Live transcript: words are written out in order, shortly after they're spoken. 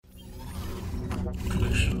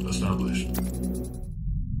Connection established.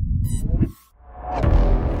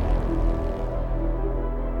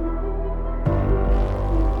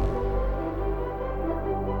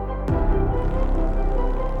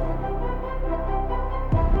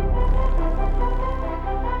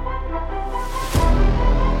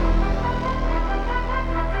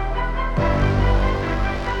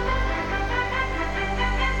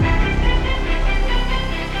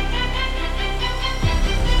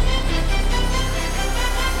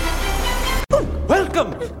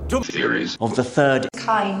 Welcome to Theories of the Third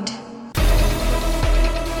Kind.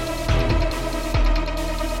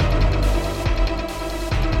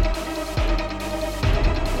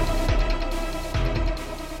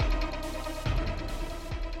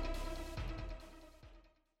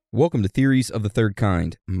 Welcome to Theories of the Third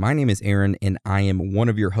Kind. My name is Aaron, and I am one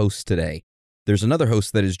of your hosts today. There's another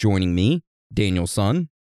host that is joining me, Daniel Sun.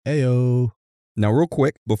 Heyo. Now, real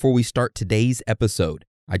quick, before we start today's episode,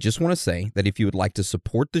 I just want to say that if you would like to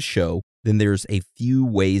support the show, then there's a few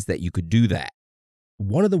ways that you could do that.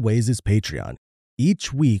 One of the ways is Patreon.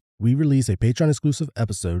 Each week, we release a Patreon-exclusive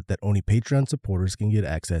episode that only Patreon supporters can get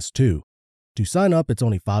access to. To sign up, it's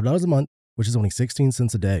only $5 a month, which is only 16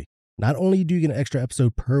 cents a day. Not only do you get an extra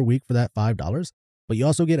episode per week for that $5, but you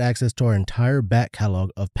also get access to our entire back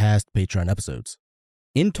catalog of past Patreon episodes.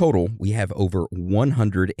 In total, we have over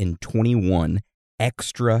 121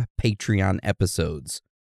 extra Patreon episodes,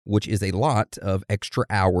 which is a lot of extra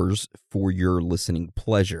hours for your listening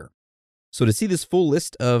pleasure. So to see this full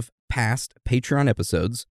list of past Patreon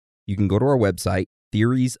episodes, you can go to our website,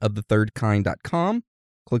 theoriesofthethirdkind.com,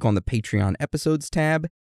 click on the Patreon episodes tab,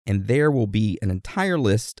 and there will be an entire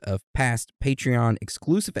list of past Patreon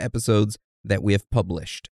exclusive episodes that we have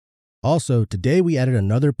published. Also, today we added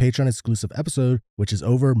another Patreon exclusive episode, which is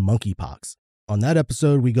over monkeypox. On that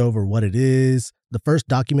episode, we go over what it is, the first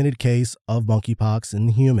documented case of monkeypox in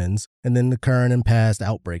humans, and then the current and past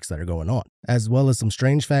outbreaks that are going on, as well as some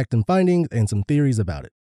strange facts and findings and some theories about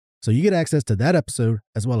it. So you get access to that episode,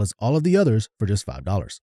 as well as all of the others, for just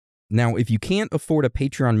 $5. Now, if you can't afford a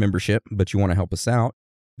Patreon membership, but you want to help us out,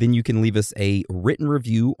 then you can leave us a written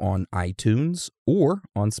review on iTunes or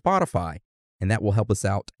on Spotify, and that will help us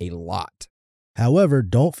out a lot. However,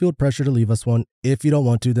 don't feel pressure to leave us one. If you don't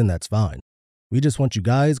want to, then that's fine. We just want you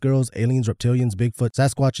guys, girls, aliens, reptilians, Bigfoot,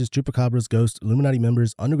 Sasquatches, Chupacabras, ghosts, Illuminati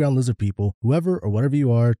members, underground lizard people, whoever or whatever you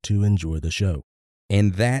are, to enjoy the show.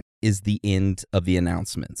 And that is the end of the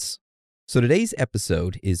announcements. So today's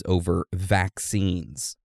episode is over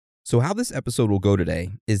vaccines. So how this episode will go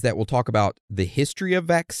today is that we'll talk about the history of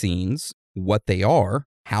vaccines, what they are,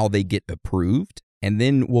 how they get approved, and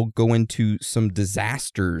then we'll go into some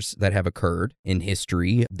disasters that have occurred in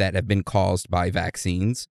history that have been caused by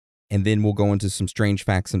vaccines. And then we'll go into some strange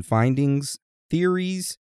facts and findings,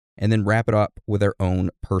 theories, and then wrap it up with our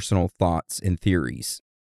own personal thoughts and theories.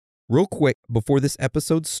 Real quick, before this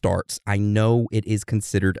episode starts, I know it is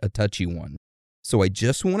considered a touchy one. So I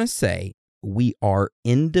just want to say we are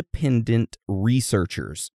independent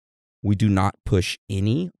researchers. We do not push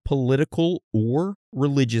any political or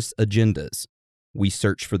religious agendas. We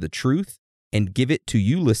search for the truth and give it to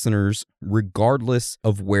you listeners regardless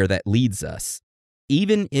of where that leads us,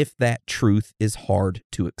 even if that truth is hard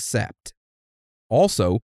to accept.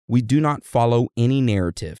 Also, we do not follow any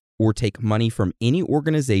narrative or take money from any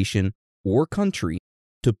organization or country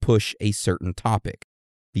to push a certain topic.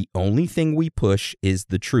 The only thing we push is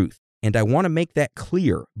the truth, and I want to make that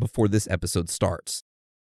clear before this episode starts.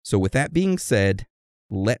 So with that being said,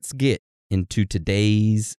 let's get into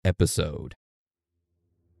today's episode.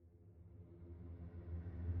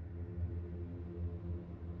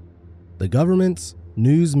 The governments,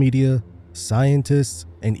 news media, scientists,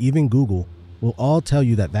 and even Google will all tell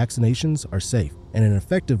you that vaccinations are safe and an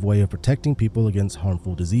effective way of protecting people against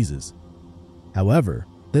harmful diseases. However,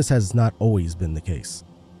 this has not always been the case.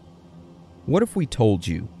 What if we told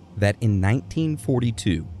you that in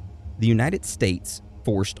 1942, the United States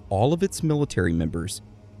forced all of its military members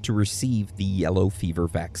to receive the yellow fever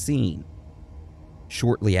vaccine?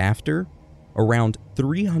 Shortly after, around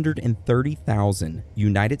 330,000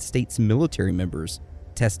 United States military members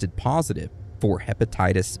tested positive for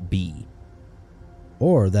hepatitis B.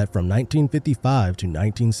 Or that from 1955 to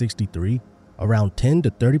 1963, around 10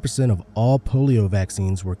 to 30% of all polio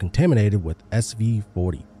vaccines were contaminated with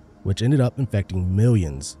SV40, which ended up infecting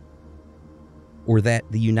millions. Or that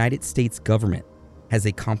the United States government has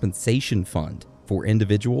a compensation fund for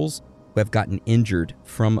individuals who have gotten injured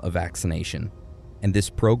from a vaccination, and this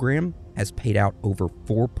program has paid out over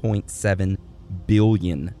 $4.7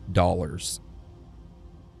 billion.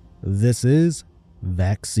 This is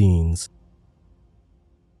vaccines.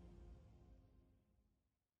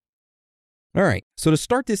 All right, so to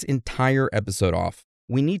start this entire episode off,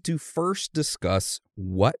 we need to first discuss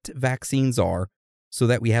what vaccines are so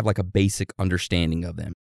that we have like a basic understanding of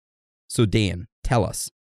them. So Dan, tell us,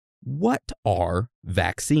 what are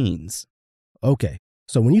vaccines? Okay,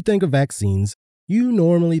 so when you think of vaccines, you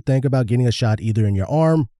normally think about getting a shot either in your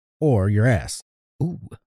arm or your ass. Ooh.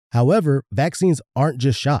 However, vaccines aren't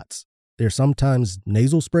just shots. They're sometimes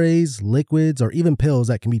nasal sprays, liquids, or even pills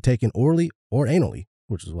that can be taken orally or anally,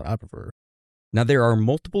 which is what I prefer. Now, there are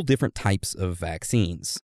multiple different types of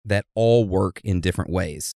vaccines that all work in different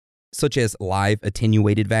ways, such as live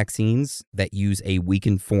attenuated vaccines that use a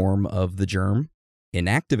weakened form of the germ,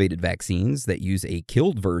 inactivated vaccines that use a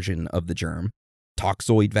killed version of the germ,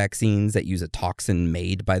 toxoid vaccines that use a toxin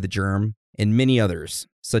made by the germ, and many others,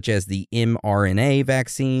 such as the mRNA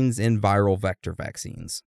vaccines and viral vector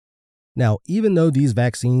vaccines. Now, even though these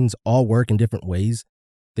vaccines all work in different ways,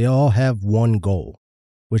 they all have one goal,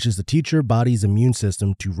 which is to teach your body's immune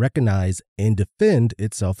system to recognize and defend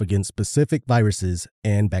itself against specific viruses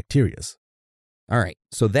and bacteria. All right,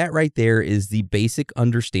 so that right there is the basic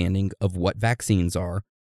understanding of what vaccines are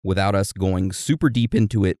without us going super deep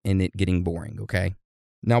into it and it getting boring, okay?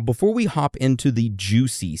 Now, before we hop into the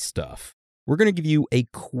juicy stuff, we're going to give you a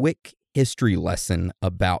quick history lesson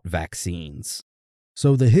about vaccines.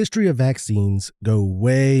 So the history of vaccines go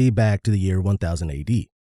way back to the year 1000 AD.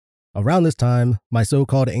 Around this time, my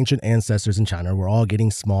so-called ancient ancestors in China were all getting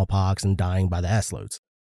smallpox and dying by the assloads.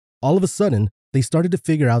 All of a sudden, they started to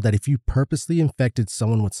figure out that if you purposely infected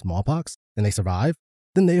someone with smallpox and they survive,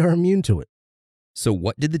 then they are immune to it. So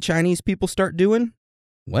what did the Chinese people start doing?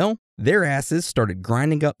 Well, their asses started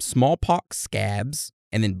grinding up smallpox scabs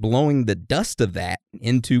and then blowing the dust of that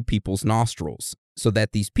into people's nostrils so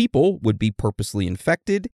that these people would be purposely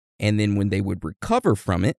infected, and then when they would recover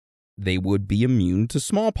from it, they would be immune to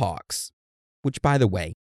smallpox. Which, by the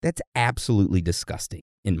way, that's absolutely disgusting,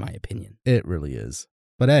 in my opinion. It really is.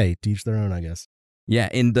 But hey, teach their own, I guess. Yeah,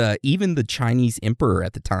 and even the Chinese emperor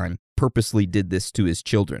at the time purposely did this to his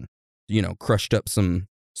children. You know, crushed up some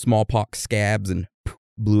smallpox scabs and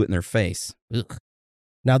blew it in their face. Ugh.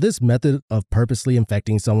 Now, this method of purposely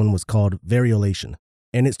infecting someone was called variolation,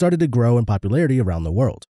 and it started to grow in popularity around the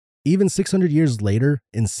world. Even 600 years later,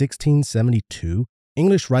 in 1672,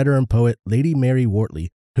 English writer and poet Lady Mary Wortley,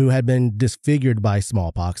 who had been disfigured by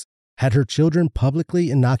smallpox, had her children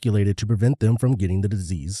publicly inoculated to prevent them from getting the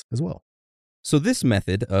disease as well. So this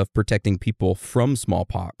method of protecting people from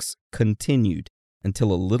smallpox continued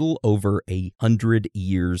until a little over 100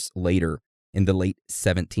 years later in the late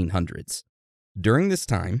 1700s. During this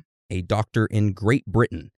time, a doctor in Great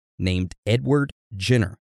Britain named Edward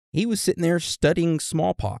Jenner, he was sitting there studying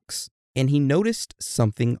smallpox, and he noticed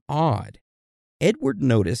something odd. Edward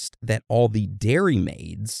noticed that all the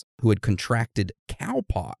dairymaids who had contracted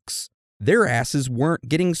cowpox, their asses weren't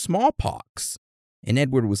getting smallpox. And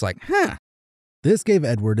Edward was like, This gave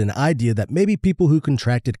Edward an idea that maybe people who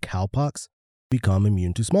contracted cowpox become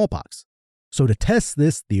immune to smallpox. So to test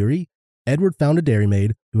this theory, Edward found a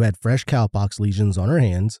dairymaid who had fresh cowpox lesions on her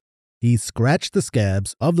hands. He scratched the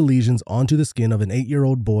scabs of the lesions onto the skin of an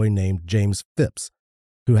 8-year-old boy named James Phipps,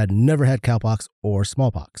 who had never had cowpox or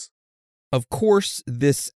smallpox. Of course,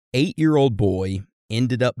 this 8-year-old boy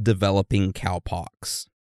ended up developing cowpox.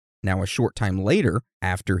 Now, a short time later,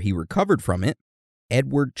 after he recovered from it,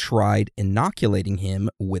 Edward tried inoculating him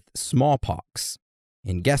with smallpox.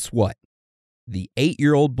 And guess what? The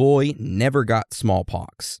 8-year-old boy never got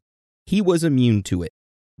smallpox. He was immune to it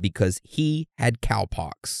because he had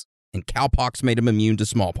cowpox, and cowpox made him immune to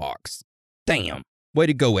smallpox. Damn. Way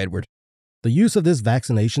to go, Edward. The use of this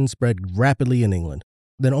vaccination spread rapidly in England.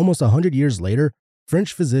 Then almost 100 years later,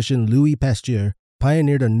 French physician Louis Pasteur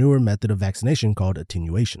pioneered a newer method of vaccination called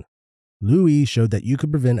attenuation. Louis showed that you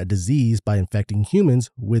could prevent a disease by infecting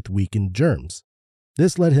humans with weakened germs.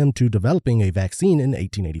 This led him to developing a vaccine in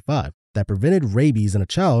 1885 that prevented rabies in a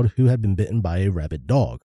child who had been bitten by a rabid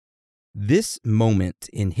dog. This moment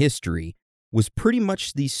in history was pretty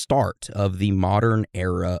much the start of the modern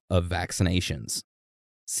era of vaccinations.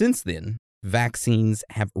 Since then, vaccines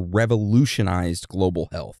have revolutionized global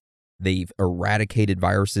health. They've eradicated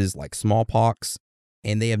viruses like smallpox,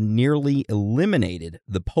 and they have nearly eliminated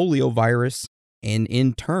the polio virus, and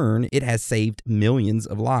in turn, it has saved millions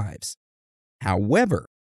of lives. However,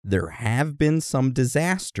 there have been some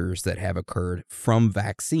disasters that have occurred from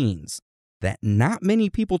vaccines that not many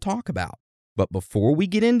people talk about. But before we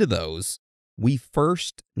get into those, we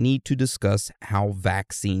first need to discuss how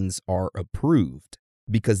vaccines are approved,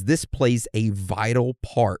 because this plays a vital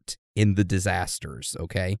part in the disasters,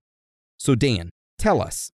 okay? So Dan, tell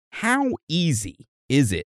us, how easy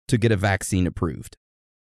is it to get a vaccine approved?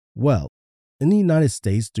 Well, in the United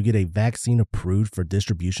States, to get a vaccine approved for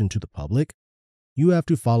distribution to the public, you have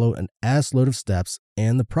to follow an assload of steps,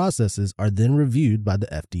 and the processes are then reviewed by the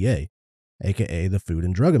FDA, aka the Food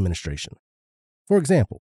and Drug Administration. For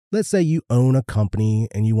example, let's say you own a company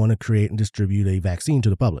and you want to create and distribute a vaccine to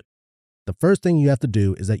the public. The first thing you have to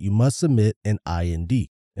do is that you must submit an IND,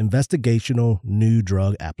 Investigational New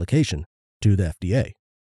Drug Application, to the FDA.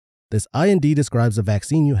 This IND describes the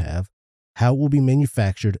vaccine you have, how it will be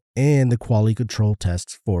manufactured, and the quality control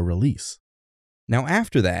tests for release. Now,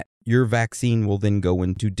 after that, your vaccine will then go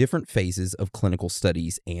into different phases of clinical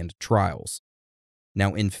studies and trials.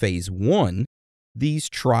 Now, in phase 1, these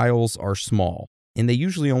trials are small, and they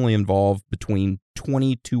usually only involve between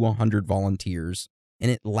 20 to 100 volunteers, and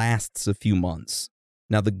it lasts a few months.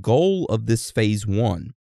 Now, the goal of this phase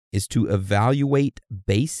 1 is to evaluate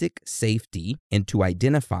basic safety and to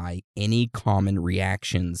identify any common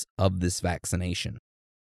reactions of this vaccination.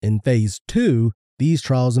 In phase 2, these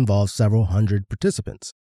trials involve several hundred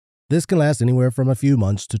participants. This can last anywhere from a few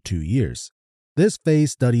months to 2 years. This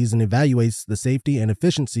phase studies and evaluates the safety and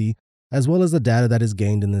efficiency, as well as the data that is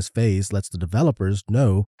gained in this phase lets the developers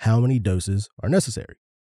know how many doses are necessary.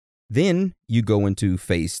 Then you go into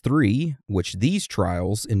phase 3, which these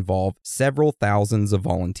trials involve several thousands of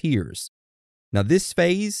volunteers. Now, this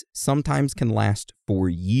phase sometimes can last for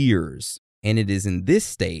years, and it is in this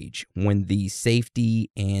stage when the safety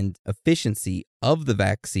and efficiency of the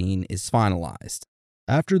vaccine is finalized.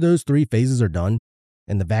 After those 3 phases are done,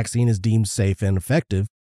 and the vaccine is deemed safe and effective,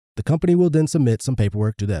 the company will then submit some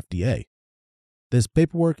paperwork to the FDA. This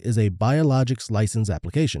paperwork is a Biologics License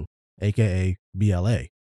Application, aka BLA,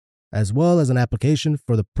 as well as an application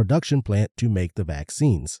for the production plant to make the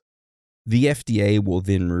vaccines. The FDA will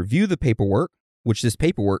then review the paperwork, which this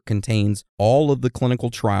paperwork contains all of the clinical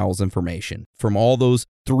trials information from all those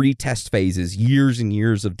 3 test phases, years and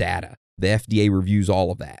years of data. The FDA reviews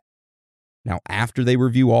all of that. Now, after they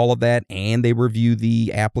review all of that and they review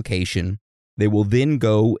the application, they will then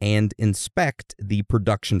go and inspect the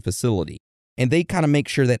production facility. And they kind of make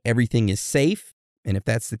sure that everything is safe. And if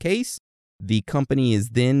that's the case, the company is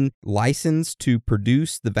then licensed to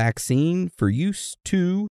produce the vaccine for use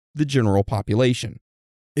to the general population.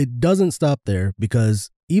 It doesn't stop there, because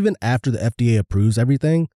even after the FDA approves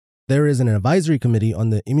everything, there is an advisory committee on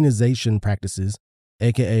the immunization practices,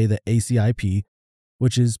 aka the ACIP,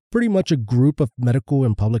 which is pretty much a group of medical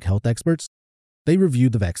and public health experts. They review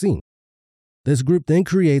the vaccine. This group then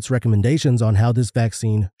creates recommendations on how this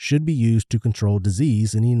vaccine should be used to control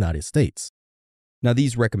disease in the United States. Now,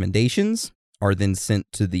 these recommendations are then sent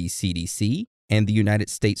to the CDC and the United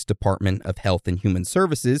States Department of Health and Human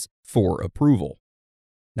Services for approval.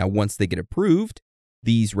 Now, once they get approved,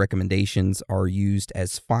 these recommendations are used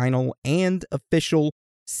as final and official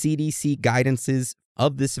CDC guidances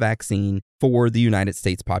of this vaccine for the United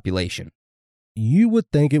States population. You would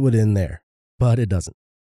think it would end there, but it doesn't.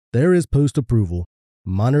 There is post-approval,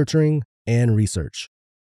 monitoring, and research.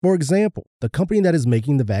 For example, the company that is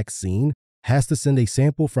making the vaccine has to send a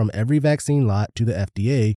sample from every vaccine lot to the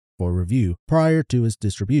FDA for review prior to its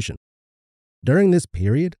distribution. During this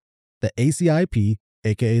period, the ACIP,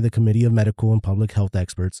 aka the Committee of Medical and Public Health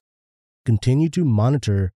Experts, continue to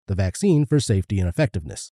monitor the vaccine for safety and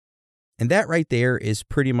effectiveness. And that right there is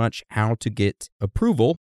pretty much how to get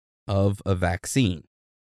approval of a vaccine.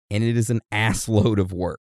 And it is an assload of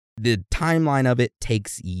work. The timeline of it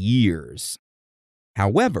takes years.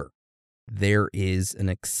 However, there is an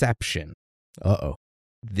exception.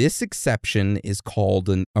 This exception is called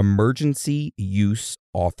an emergency use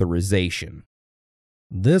authorization.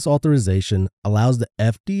 This authorization allows the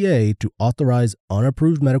FDA to authorize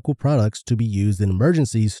unapproved medical products to be used in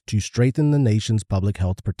emergencies to strengthen the nation's public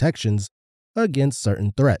health protections against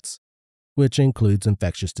certain threats, which includes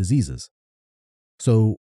infectious diseases.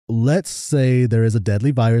 So let's say there is a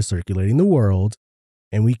deadly virus circulating the world,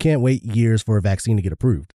 and we can't wait years for a vaccine to get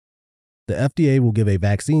approved. The FDA will give a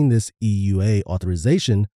vaccine this EUA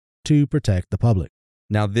authorization to protect the public.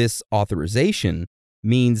 Now, this authorization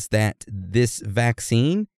means that this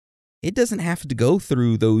vaccine, it doesn't have to go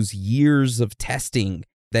through those years of testing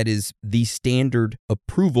that is the standard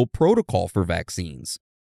approval protocol for vaccines.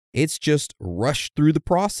 It's just rushed through the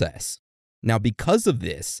process. Now, because of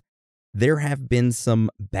this, there have been some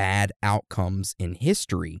bad outcomes in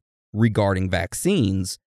history regarding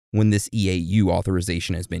vaccines when this EUA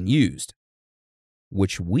authorization has been used,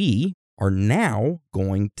 which we are now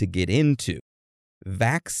going to get into.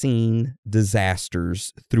 Vaccine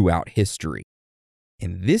disasters throughout history.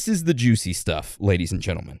 And this is the juicy stuff, ladies and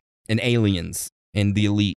gentlemen, and aliens, and the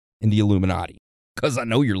elite, and the Illuminati, because I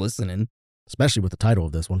know you're listening. Especially with the title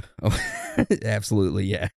of this one. Oh, absolutely,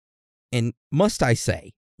 yeah. And must I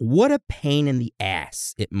say, what a pain in the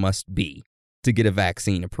ass it must be to get a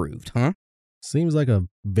vaccine approved, huh? Seems like a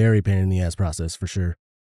very pain in the ass process for sure.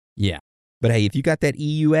 Yeah. But hey, if you got that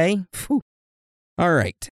EUA, phew. All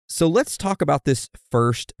right. So let's talk about this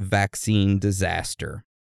first vaccine disaster.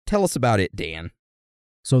 Tell us about it, Dan.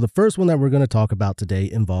 So the first one that we're going to talk about today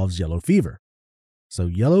involves yellow fever. So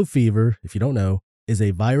yellow fever, if you don't know, is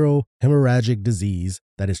a viral hemorrhagic disease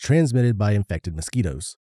that is transmitted by infected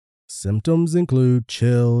mosquitoes. Symptoms include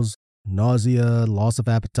chills, nausea, loss of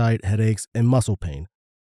appetite, headaches, and muscle pain.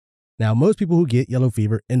 Now, most people who get yellow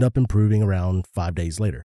fever end up improving around 5 days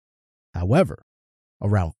later. However,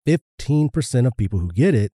 around 15% of people who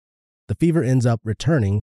get it, the fever ends up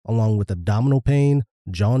returning along with abdominal pain,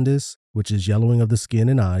 jaundice, which is yellowing of the skin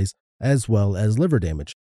and eyes, as well as liver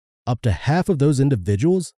damage. Up to half of those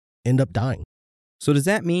individuals end up dying. So does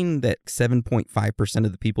that mean that 7.5%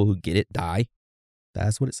 of the people who get it die?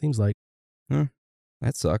 That's what it seems like.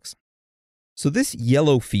 That sucks. So this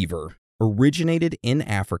yellow fever originated in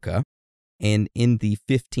Africa, and in the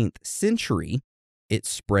 15th century, it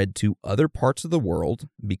spread to other parts of the world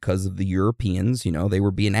because of the Europeans. You know, they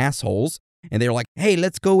were being assholes, and they were like, hey,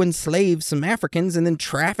 let's go enslave some Africans and then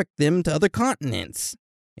traffic them to other continents.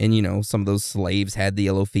 And, you know, some of those slaves had the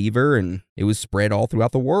yellow fever, and it was spread all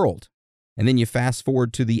throughout the world. And then you fast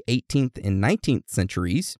forward to the 18th and 19th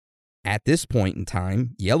centuries. At this point in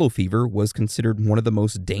time, yellow fever was considered one of the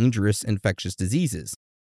most dangerous infectious diseases,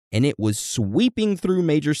 and it was sweeping through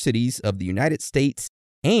major cities of the United States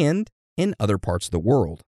and in other parts of the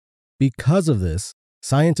world. Because of this,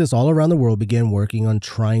 scientists all around the world began working on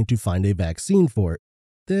trying to find a vaccine for it.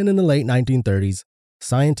 Then in the late 1930s,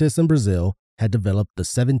 scientists in Brazil had developed the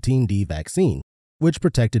 17D vaccine, which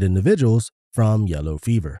protected individuals from yellow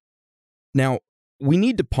fever. Now, we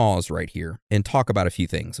need to pause right here and talk about a few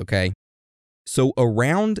things, okay? So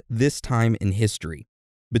around this time in history,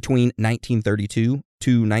 between 1932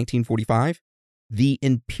 to 1945, the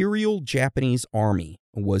Imperial Japanese Army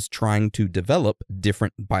was trying to develop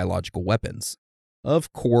different biological weapons.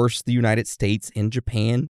 Of course, the United States and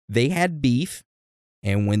Japan, they had beef,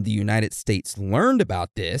 and when the United States learned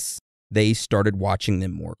about this, they started watching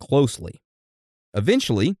them more closely.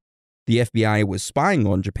 Eventually, the FBI was spying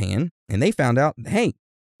on Japan, and they found out, hey,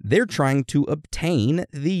 they're trying to obtain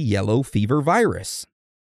the yellow fever virus.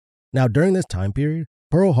 Now, during this time period,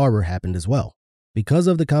 Pearl Harbor happened as well. Because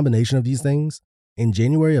of the combination of these things, in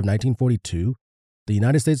January of 1942, the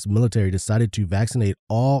United States military decided to vaccinate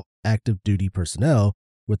all active duty personnel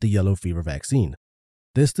with the yellow fever vaccine.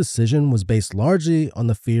 This decision was based largely on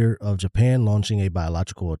the fear of Japan launching a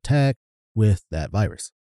biological attack with that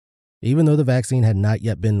virus. Even though the vaccine had not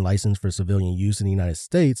yet been licensed for civilian use in the United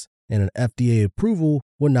States, and an FDA approval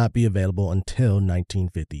would not be available until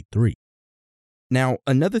 1953. Now,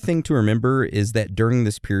 another thing to remember is that during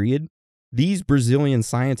this period, these Brazilian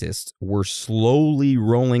scientists were slowly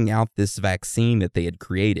rolling out this vaccine that they had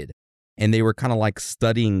created, and they were kind of like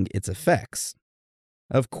studying its effects.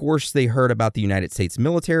 Of course, they heard about the United States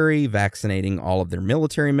military vaccinating all of their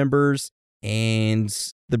military members, and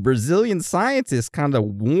the Brazilian scientists kind of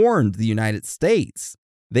warned the United States.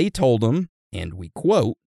 They told them, and we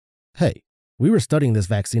quote, "Hey, we were studying this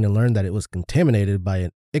vaccine and learned that it was contaminated by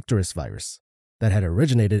an Icterus virus that had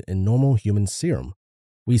originated in normal human serum.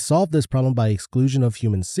 We solved this problem by exclusion of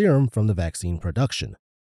human serum from the vaccine production.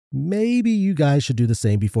 Maybe you guys should do the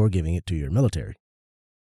same before giving it to your military."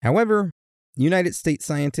 However, United States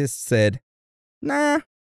scientists said, nah,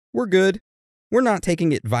 we're good. We're not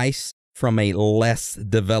taking advice from a less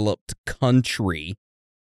developed country.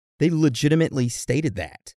 They legitimately stated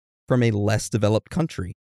that, from a less developed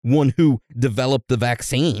country, one who developed the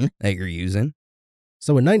vaccine that you're using.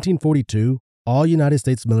 So in 1942, all United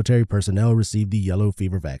States military personnel received the yellow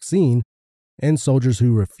fever vaccine, and soldiers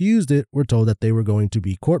who refused it were told that they were going to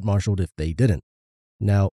be court-martialed if they didn't.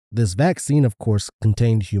 Now, this vaccine, of course,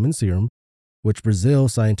 contained human serum, which Brazil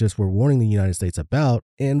scientists were warning the United States about,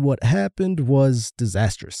 and what happened was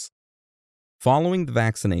disastrous. Following the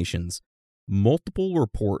vaccinations, multiple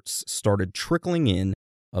reports started trickling in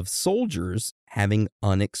of soldiers having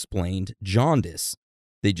unexplained jaundice.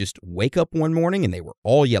 They just wake up one morning and they were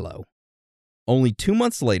all yellow. Only 2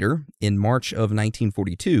 months later, in March of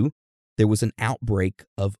 1942, there was an outbreak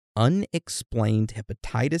of unexplained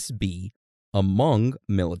hepatitis B among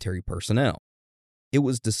military personnel. It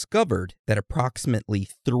was discovered that approximately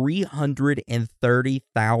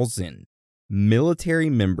 330,000 military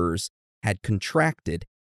members had contracted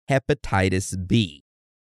hepatitis B.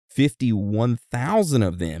 51,000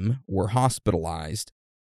 of them were hospitalized,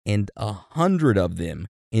 and 100 of them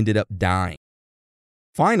ended up dying.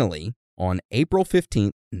 Finally, on April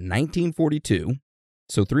 15, 1942,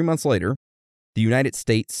 so 3 months later, the United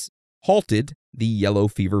States halted the yellow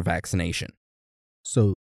fever vaccination.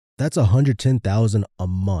 So that's 110,000 a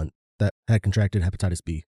month that had contracted hepatitis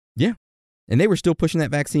B. Yeah. And they were still pushing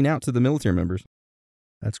that vaccine out to the military members.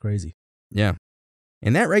 That's crazy. Yeah.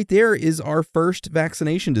 And that right there is our first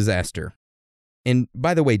vaccination disaster. And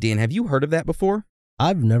by the way, Dan, have you heard of that before?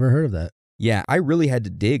 I've never heard of that. Yeah, I really had to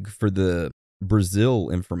dig for the Brazil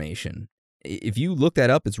information. If you look that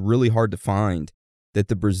up, it's really hard to find that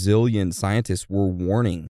the Brazilian scientists were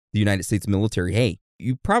warning the United States military, hey,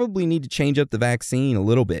 you probably need to change up the vaccine a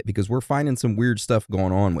little bit because we're finding some weird stuff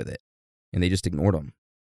going on with it. And they just ignored them.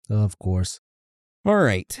 Of course. All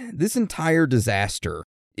right, this entire disaster,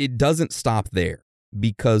 it doesn't stop there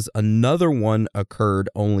because another one occurred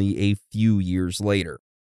only a few years later.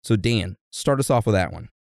 So Dan, start us off with that one.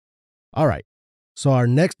 All right. So our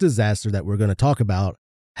next disaster that we're going to talk about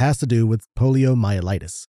has to do with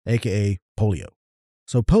poliomyelitis, aka polio.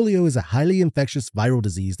 So polio is a highly infectious viral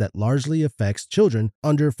disease that largely affects children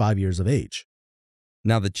under 5 years of age.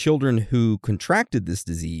 Now, the children who contracted this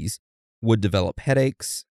disease would develop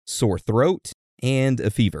headaches, sore throat, and a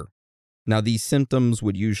fever. Now, these symptoms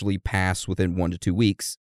would usually pass within 1 to 2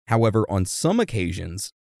 weeks. However, on some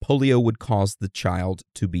occasions, polio would cause the child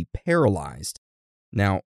to be paralyzed.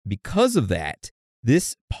 Now, because of that,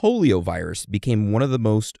 this polio virus became one of the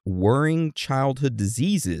most worrying childhood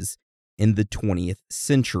diseases in the 20th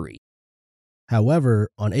century. However,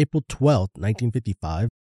 on April 12, 1955,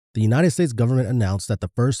 the United States government announced that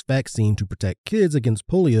the first vaccine to protect kids against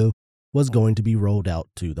polio was going to be rolled out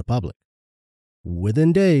to the public.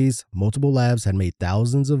 Within days, multiple labs had made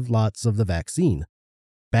thousands of lots of the vaccine.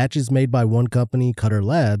 Batches made by one company, Cutter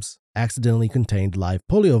Labs, accidentally contained live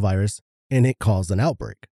polio virus, and it caused an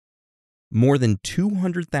outbreak. More than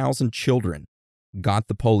 200,000 children got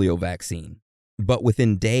the polio vaccine, but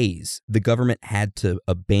within days, the government had to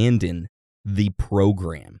abandon the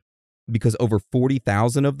program because over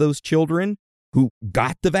 40,000 of those children who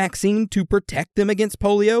got the vaccine to protect them against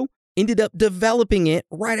polio ended up developing it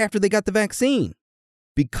right after they got the vaccine.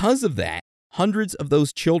 Because of that, hundreds of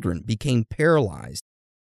those children became paralyzed,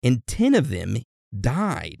 and 10 of them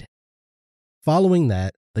died. Following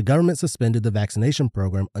that, the government suspended the vaccination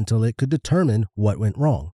program until it could determine what went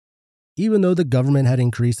wrong. Even though the government had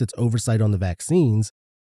increased its oversight on the vaccines,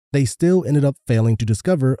 they still ended up failing to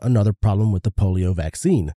discover another problem with the polio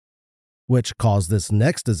vaccine, which caused this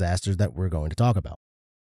next disaster that we're going to talk about.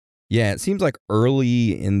 Yeah, it seems like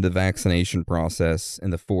early in the vaccination process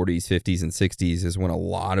in the 40s, 50s, and 60s is when a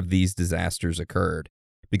lot of these disasters occurred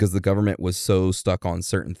because the government was so stuck on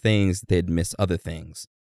certain things that they'd miss other things,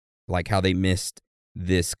 like how they missed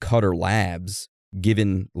this Cutter Labs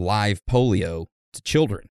giving live polio to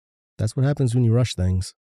children. That's what happens when you rush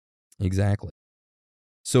things. Exactly.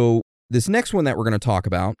 So this next one that we're going to talk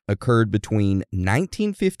about occurred between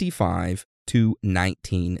 1955 to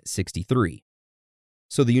 1963.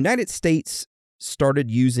 So the United States started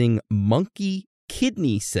using monkey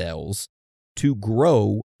kidney cells to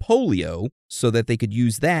grow polio so that they could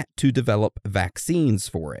use that to develop vaccines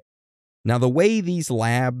for it. Now, the way these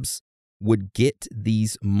labs would get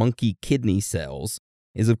these monkey kidney cells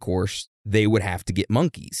is, of course, they would have to get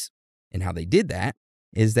monkeys. And how they did that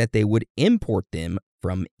is that they would import them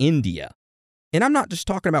from India. And I'm not just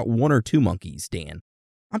talking about 1 or 2 monkeys, Dan.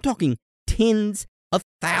 I'm talking tens of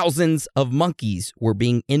thousands of monkeys were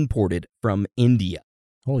being imported from India.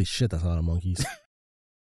 Holy shit, that's a lot of monkeys.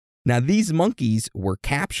 Now, these monkeys were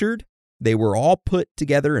captured. They were all put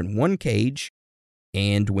together in one cage.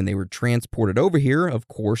 And when they were transported over here, of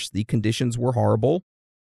course, the conditions were horrible.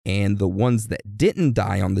 And the ones that didn't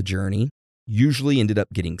die on the journey usually ended up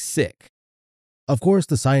getting sick. Of course,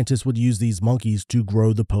 the scientists would use these monkeys to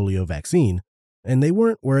grow the polio vaccine, and they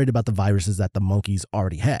weren't worried about the viruses that the monkeys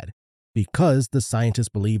already had, because the scientists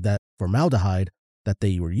believed that formaldehyde that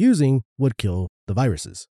they were using would kill the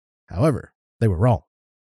viruses. However, they were wrong.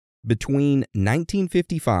 Between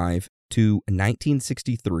 1955 to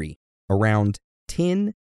 1963, around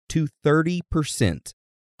 10 to 30%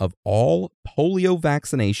 of all polio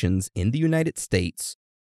vaccinations in the United States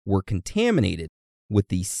were contaminated with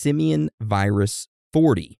the simian virus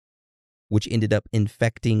 40, which ended up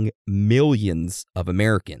infecting millions of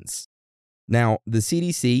Americans. Now, the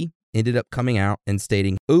CDC ended up coming out and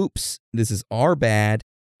stating, oops, this is our bad,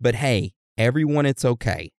 but hey, everyone, it's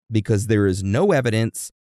okay, because there is no evidence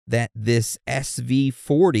that this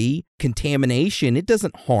SV40 contamination, it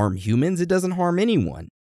doesn't harm humans, it doesn't harm anyone.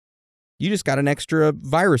 You just got an extra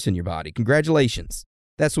virus in your body. Congratulations.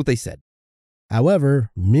 That's what they said.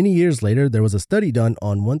 However, many years later, there was a study done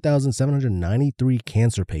on 1,793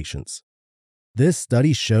 cancer patients. This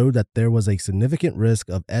study showed that there was a significant risk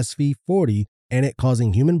of SV40 and it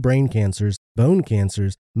causing human brain cancers, bone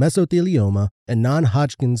cancers, mesothelioma, and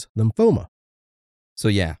non-Hodgkin's lymphoma. So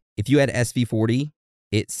yeah, if you had SV40,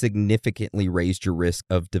 it significantly raised your risk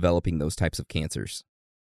of developing those types of cancers.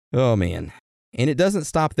 Oh man. And it doesn't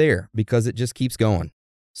stop there because it just keeps going.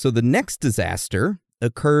 So the next disaster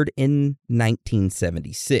occurred in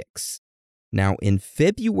 1976. Now, in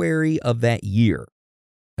February of that year,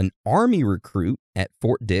 an Army recruit at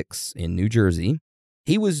Fort Dix in New Jersey,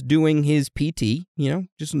 he was doing his PT,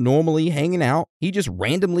 just normally hanging out. He just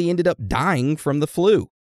randomly ended up dying from the flu.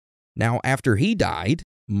 Now, after he died,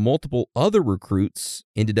 multiple other recruits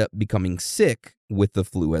ended up becoming sick with the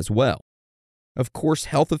flu as well. Of course,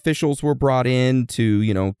 health officials were brought in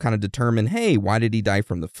to, kind of determine, hey, why did he die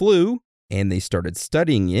from the flu? And they started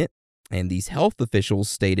studying it. And these health officials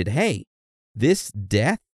stated, hey, this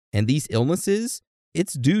death and these illnesses,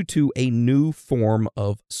 it's due to a new form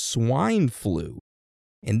of swine flu.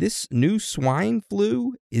 And this new swine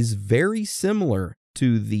flu is very similar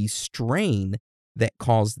to the strain that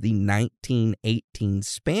caused the 1918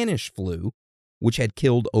 Spanish flu, which had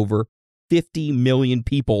killed over 50 million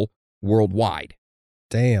people worldwide.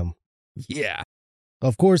 Damn. Yeah.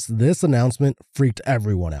 Of course, this announcement freaked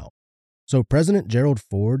everyone out. So President Gerald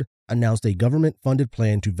Ford announced a government-funded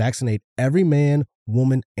plan to vaccinate every man,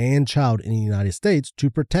 woman, and child in the United States to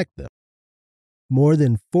protect them. More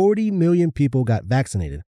than 40 million people got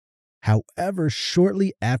vaccinated. However,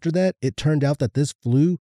 shortly after that, it turned out that this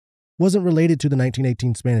flu wasn't related to the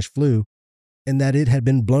 1918 Spanish flu and that it had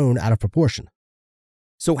been blown out of proportion.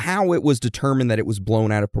 So how it was determined that it was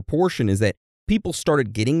blown out of proportion is that people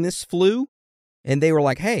started getting this flu and they were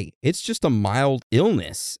like, hey, it's just a mild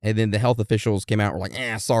illness. And then the health officials came out and were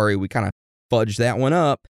like, sorry, we kind of fudged that one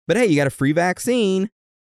up. But hey, you got a free vaccine.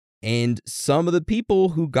 And some of the people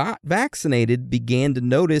who got vaccinated began to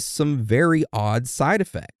notice some very odd side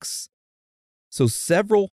effects. So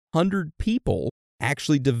several hundred people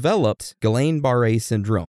actually developed Guillain-Barré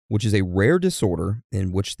syndrome, which is a rare disorder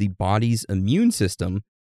in which the body's immune system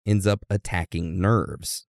ends up attacking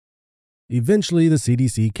nerves. Eventually, the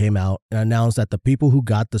CDC came out and announced that the people who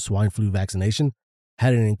got the swine flu vaccination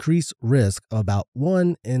had an increased risk of about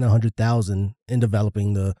 1 in 100,000 in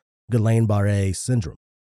developing the Guillain-Barré syndrome.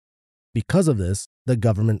 Because of this, the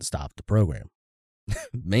government stopped the program.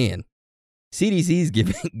 Man, CDC's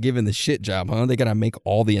giving the shit job, huh? They got to make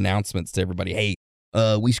all the announcements to everybody. Hey,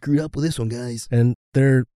 we screwed up with this one, guys. And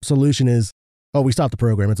their solution is, oh, we stopped the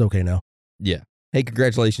program. It's okay now. Yeah. Hey,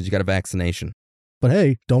 congratulations. You got a vaccination. But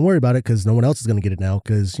hey, don't worry about it because no one else is going to get it now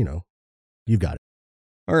because, you've got it.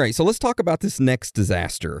 All right, so let's talk about this next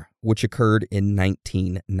disaster, which occurred in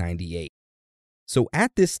 1998. So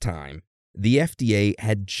at this time, the FDA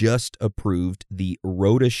had just approved the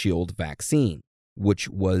RotaShield vaccine, which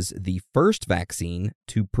was the first vaccine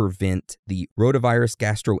to prevent the rotavirus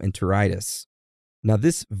gastroenteritis. Now,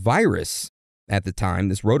 this virus at the time,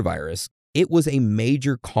 this rotavirus, it was a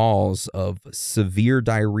major cause of severe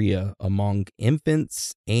diarrhea among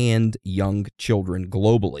infants and young children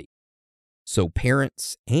globally. So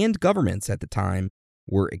parents and governments at the time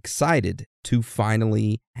were excited to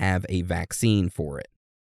finally have a vaccine for it.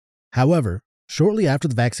 However, shortly after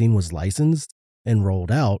the vaccine was licensed and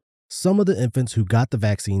rolled out, some of the infants who got the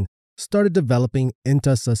vaccine started developing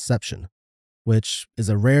intussusception, which is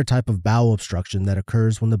a rare type of bowel obstruction that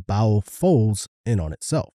occurs when the bowel folds in on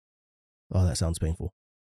itself. Oh, that sounds painful.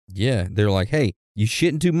 Yeah, they're like, hey, you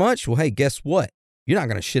shitting too much? Well, hey, guess what? You're not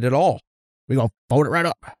going to shit at all. We're going to fold it right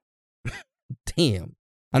up. Damn.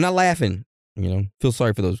 I'm not laughing. Feel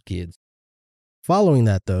sorry for those kids. Following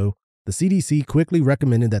that, though, the CDC quickly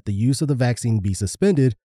recommended that the use of the vaccine be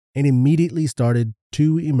suspended and immediately started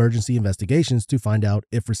 2 emergency investigations to find out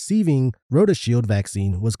if receiving RotaShield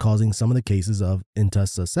vaccine was causing some of the cases of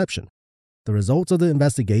intussusception. The results of the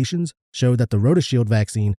investigations showed that the RotaShield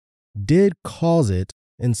vaccine did cause it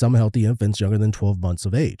in some healthy infants younger than 12 months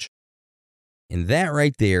of age. And that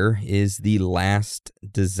right there is the last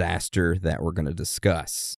disaster that we're going to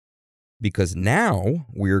discuss. Because now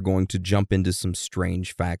we're going to jump into some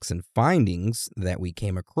strange facts and findings that we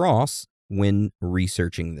came across when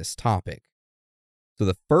researching this topic. So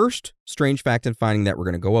the first strange fact and finding that we're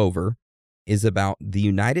going to go over is about the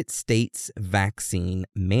United States vaccine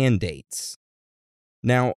mandates.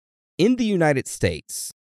 Now, in the United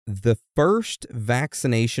States, the first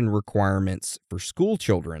vaccination requirements for school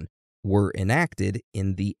children were enacted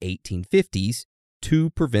in the 1850s to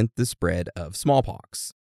prevent the spread of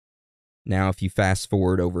smallpox. Now, if you fast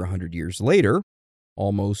forward over 100 years later,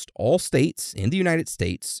 almost all states in the United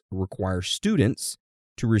States require students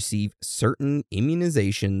to receive certain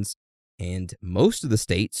immunizations and most of the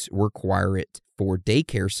states require it for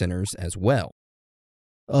daycare centers as well.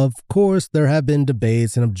 Of course, there have been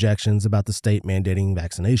debates and objections about the state mandating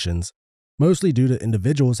vaccinations, mostly due to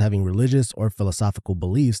individuals having religious or philosophical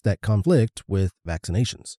beliefs that conflict with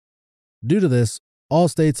vaccinations. Due to this, all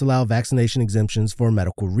states allow vaccination exemptions for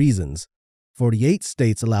medical reasons. 48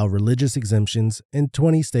 states allow religious exemptions, and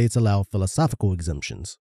 20 states allow philosophical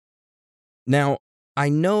exemptions. Now, I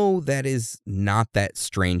know that is not that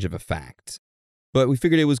strange of a fact, but we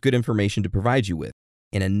figured it was good information to provide you with.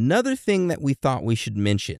 And another thing that we thought we should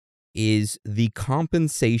mention is the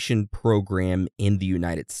compensation program in the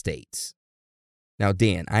United States. Now,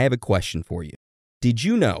 Dan, I have a question for you. Did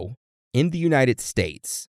you know in the United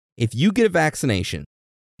States, if you get a vaccination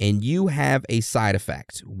and you have a side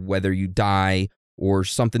effect, whether you die or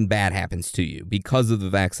something bad happens to you because of the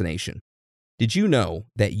vaccination, did you know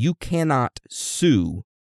that you cannot sue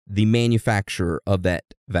the manufacturer of that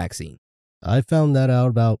vaccine? I found that out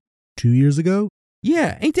about 2 years ago.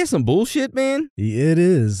 Yeah, ain't that some bullshit, man? It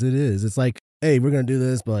is. It's like, hey, we're going to do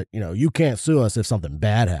this, but, you can't sue us if something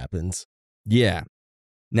bad happens. Yeah.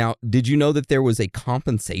 Now, did you know that there was a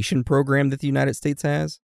compensation program that the United States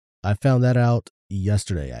has? I found that out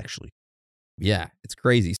yesterday, actually. Yeah, it's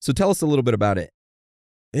crazy. So tell us a little bit about it.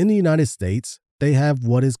 In the United States, they have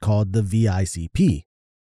what is called the VICP,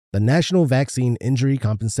 the National Vaccine Injury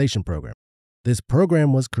Compensation Program. This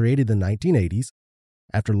program was created in the 1980s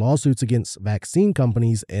after lawsuits against vaccine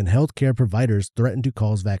companies and healthcare providers threatened to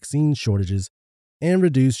cause vaccine shortages and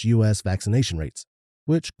reduce U.S. vaccination rates,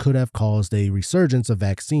 which could have caused a resurgence of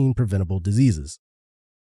vaccine-preventable diseases.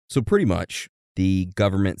 So pretty much, the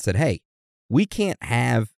government said, hey, we can't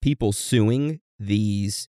have people suing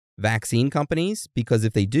these vaccine companies because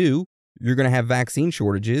if they do, you're going to have vaccine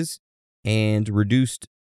shortages and reduced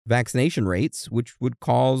vaccination rates, which would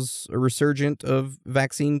cause a resurgence of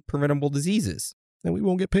vaccine-preventable diseases. And we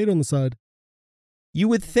won't get paid on the side. You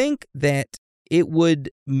would think that it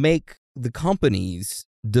would make the companies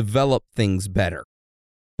develop things better,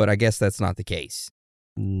 but I guess that's not the case.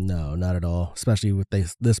 No, not at all, especially with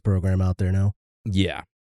this program out there now. Yeah.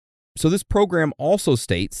 So this program also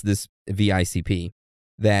states, this VICP,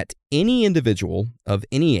 that any individual of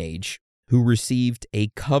any age who received a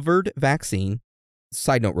covered vaccine,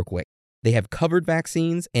 side note real quick, they have covered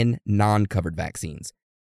vaccines and non-covered vaccines.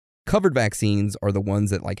 Covered vaccines are the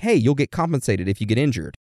ones that hey, you'll get compensated if you get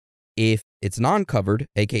injured. If it's non-covered,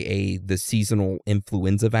 aka the seasonal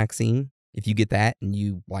influenza vaccine, if you get that and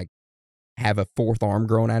you have a fourth arm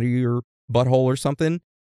growing out of your butthole or something,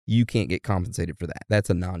 you can't get compensated for that.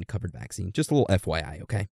 That's a non-covered vaccine. Just a little FYI,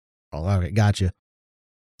 okay? All right, gotcha.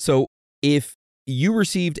 So if you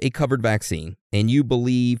received a covered vaccine and you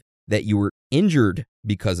believe that you were injured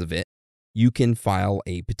because of it, you can file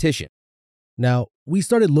a petition. Now, we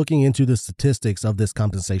started looking into the statistics of this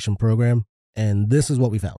compensation program, and this is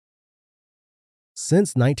what we found.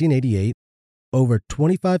 Since 1988, over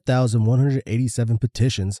 25,187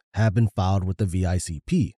 petitions have been filed with the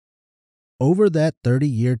VICP. Over that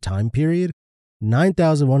 30-year time period,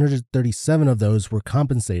 9,137 of those were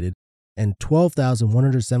compensated, and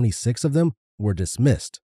 12,176 of them were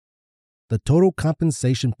dismissed. The total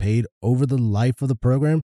compensation paid over the life of the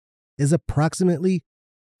program is approximately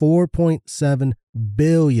 $4.7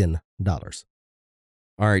 billion. All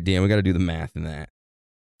right, Dan, we got to do the math in that.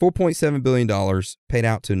 $4.7 billion paid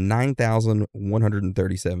out to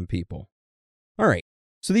 9,137 people. All right,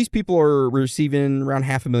 so these people are receiving around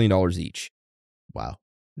 $500,000 each. Wow.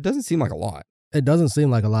 It doesn't seem like a lot. It doesn't seem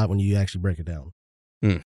like a lot when you actually break it down.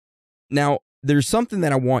 Now, there's something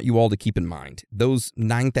that I want you all to keep in mind. Those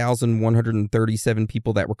 9,137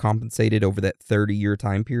 people that were compensated over that 30-year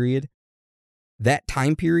time period, that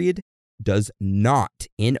time period does not,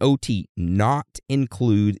 N-O-T, not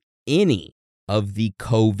include any of the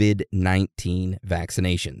COVID-19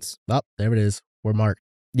 vaccinations. Oh, there it is. We're marked.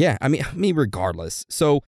 Yeah, I mean, regardless.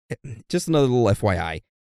 So, just another little FYI.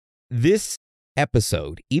 This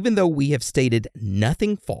episode, even though we have stated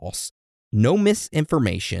nothing false, no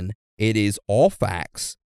misinformation, it is all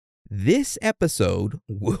facts, this episode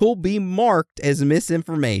will be marked as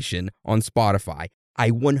misinformation on Spotify. I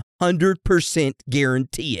 100%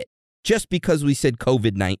 guarantee it, just because we said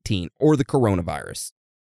COVID-19 or the coronavirus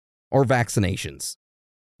or vaccinations.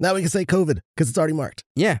 Now we can say COVID because it's already marked.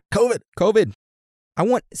 Yeah. COVID. I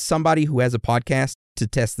want somebody who has a podcast to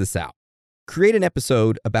test this out. Create an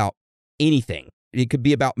episode about anything. It could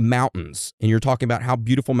be about mountains, and you're talking about how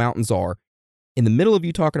beautiful mountains are. In the middle of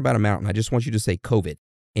you talking about a mountain, I just want you to say COVID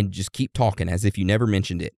and just keep talking as if you never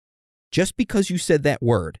mentioned it. Just because you said that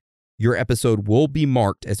word, your episode will be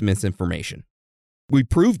marked as misinformation. We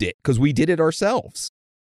proved it because we did it ourselves.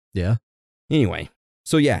 Yeah. Anyway,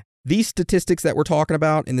 so yeah, these statistics that we're talking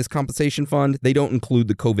about in this compensation fund, they don't include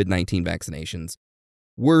the COVID-19 vaccinations.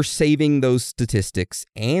 We're saving those statistics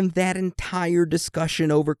and that entire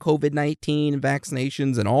discussion over COVID-19 and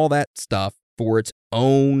vaccinations and all that stuff for its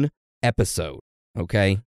own episode,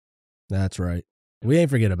 okay? That's right. We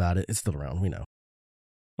ain't forget about it. It's still around. We know.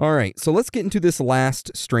 All right, so let's get into this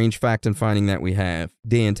last strange fact and finding that we have.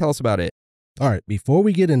 Dan, tell us about it. All right. Before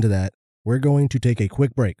we get into that, we're going to take a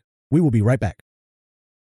quick break. We will be right back.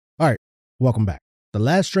 All right. Welcome back. The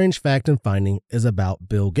last strange fact and finding is about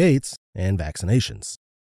Bill Gates and vaccinations.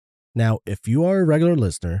 Now, if you are a regular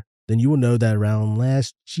listener, then you will know that around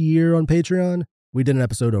last year on Patreon, we did an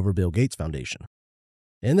episode over Bill Gates Foundation.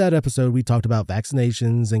 In that episode, we talked about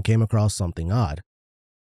vaccinations and came across something odd.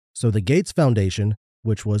 So the Gates Foundation,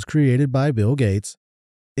 which was created by Bill Gates,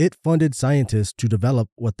 it funded scientists to develop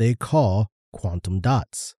what they call quantum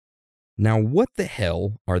dots. Now, what the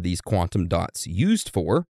hell are these quantum dots used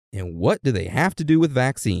for, and what do they have to do with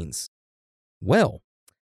vaccines? Well,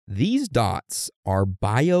 these dots are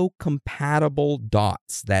biocompatible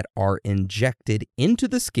dots that are injected into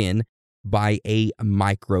the skin by a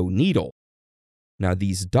microneedle. Now,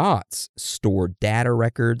 these dots store data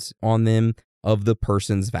records on them of the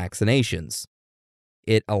person's vaccinations.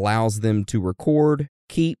 It allows them to record,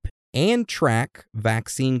 keep, and track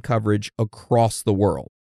vaccine coverage across the world.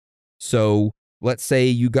 So, let's say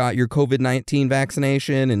you got your COVID-19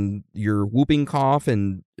 vaccination and your whooping cough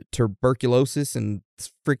and tuberculosis and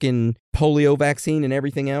freaking polio vaccine and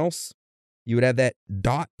everything else. You would have that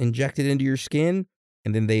dot injected into your skin,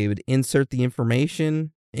 and then they would insert the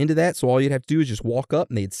information into that. So all you'd have to do is just walk up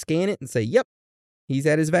and they'd scan it and say, yep, he's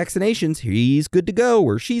at his vaccinations. He's good to go,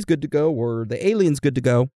 or she's good to go, or the alien's good to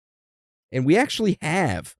go. And we actually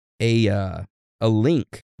have a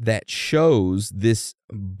link that shows this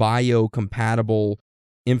biocompatible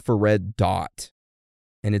infrared dot.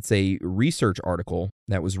 And it's a research article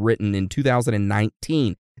that was written in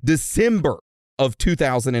 2019, December of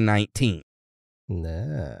 2019.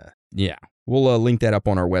 Nah. Yeah. We'll link that up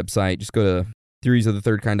on our website. Just go to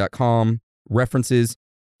theoriesofthethirdkind.com, references,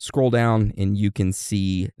 scroll down, and you can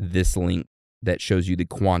see this link that shows you the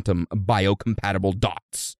quantum biocompatible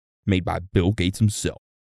dots made by Bill Gates himself.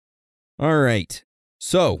 All right.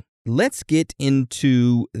 So let's get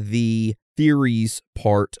into the theories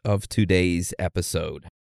part of today's episode.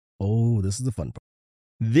 Oh, this is the fun part.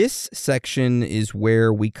 This section is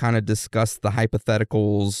where we kind of discuss the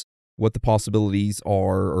hypotheticals, what the possibilities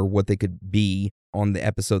are, or what they could be on the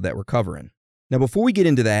episode that we're covering. Now, before we get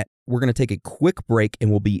into that, we're going to take a quick break and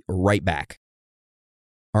we'll be right back.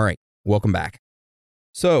 All right, welcome back.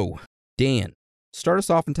 So, Dan, start us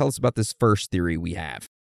off and tell us about this first theory we have.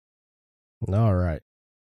 All right.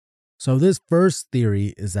 So this first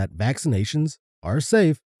theory is that vaccinations are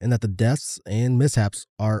safe and that the deaths and mishaps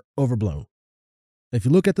are overblown. If you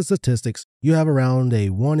look at the statistics, you have around a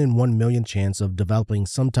 1 in 1 million chance of developing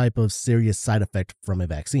some type of serious side effect from a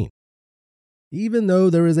vaccine. Even though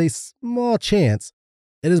there is a small chance,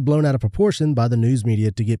 it is blown out of proportion by the news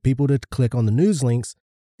media to get people to click on the news links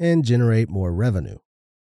and generate more revenue.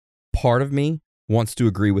 Part of me wants to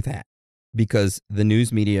agree with that, because the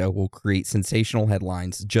news media will create sensational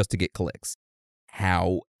headlines just to get clicks.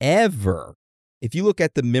 However, if you look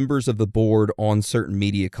at the members of the board on certain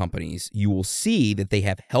media companies, you will see that they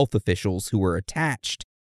have health officials who are attached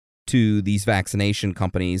to these vaccination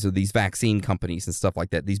companies or these vaccine companies and stuff like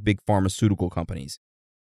that, these big pharmaceutical companies.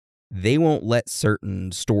 They won't let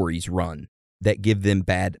certain stories run that give them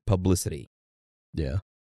bad publicity. Yeah.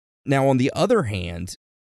 Now, on the other hand,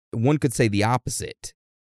 one could say the opposite.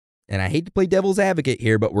 And I hate to play devil's advocate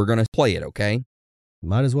here, but we're going to play it, okay?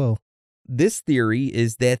 Might as well. This theory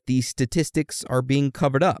is that these statistics are being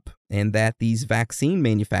covered up and that these vaccine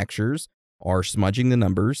manufacturers are smudging the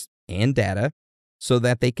numbers and data so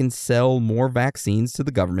that they can sell more vaccines to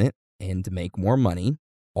the government and to make more money,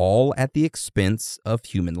 all at the expense of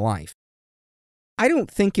human life. I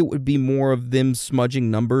don't think it would be more of them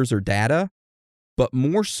smudging numbers or data, but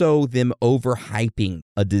more so them overhyping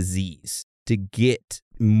a disease to get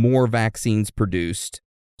more vaccines produced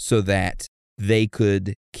so that they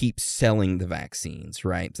could keep selling the vaccines,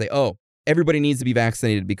 right? Say, oh, everybody needs to be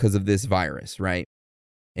vaccinated because of this virus, right?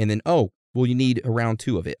 And then, oh, well, you need a round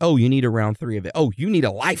 2 of it. Oh, you need a round 3 of it. Oh, you need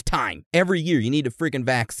a lifetime. Every year you need a freaking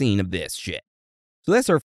vaccine of this shit. So that's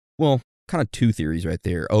our, well, kind of 2 theories right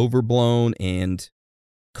there. Overblown and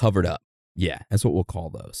covered up. Yeah, that's what we'll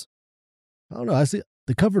call those. I don't know. I see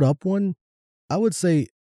the covered up one. I would say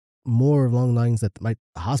more along the lines that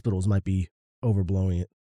hospitals might be overblowing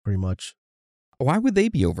it pretty much. Why would they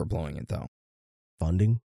be overblowing it, though?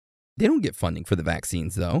 Funding. They don't get funding for the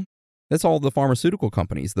vaccines, though. That's all the pharmaceutical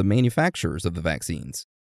companies, the manufacturers of the vaccines.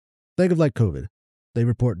 Think of like COVID. They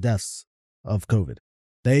report deaths of COVID.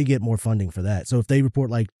 They get more funding for that. So if they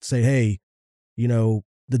report like, say, hey, you know,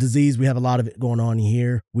 the disease, we have a lot of it going on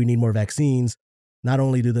here. We need more vaccines. Not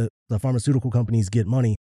only do the pharmaceutical companies get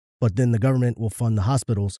money, but then the government will fund the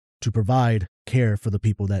hospitals to provide care for the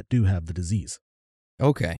people that do have the disease.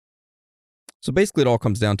 Okay. So basically it all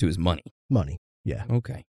comes down to is money. Money. Yeah.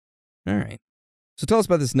 Okay. All right. So tell us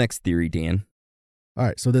about this next theory, Dan. All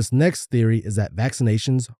right. So this next theory is that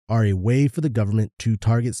vaccinations are a way for the government to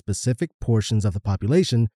target specific portions of the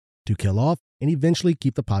population to kill off and eventually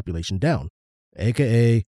keep the population down,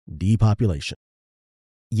 aka depopulation.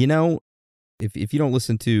 You know, if you don't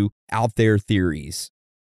listen to out there theories,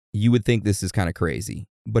 you would think this is kind of crazy.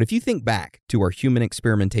 But if you think back to our human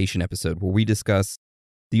experimentation episode where we discuss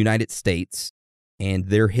the United States and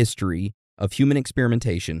their history of human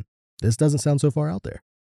experimentation, This doesn't sound so far out there.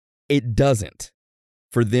 it doesn't.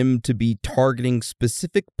 For them to be targeting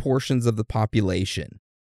specific portions of the population,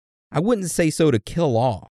 I wouldn't say so to kill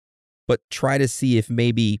off, but try to see if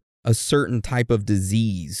maybe a certain type of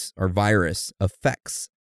disease or virus affects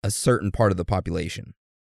a certain part of the population.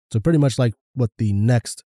 So pretty much like what the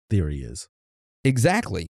next theory is.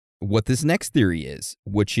 Exactly what this next theory is,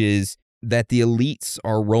 which is that the elites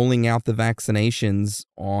are rolling out the vaccinations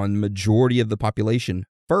on majority of the population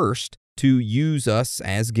first to use us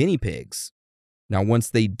as guinea pigs. Now, once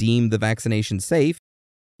they deem the vaccination safe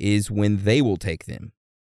is when they will take them.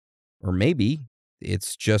 Or maybe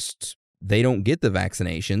it's just they don't get the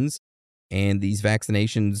vaccinations and these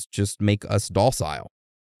vaccinations just make us docile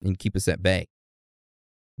and keep us at bay.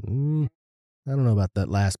 I don't know about that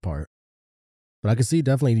last part. But I could see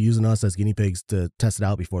definitely using us as guinea pigs to test it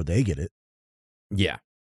out before they get it. Yeah.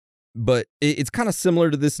 But it's kind of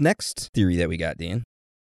similar to this next theory that we got, Dan.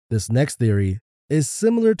 This next theory is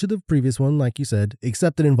similar to the previous one, like you said,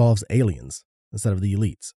 except it involves aliens instead of the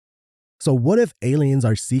elites. So what if aliens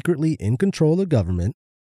are secretly in control of the government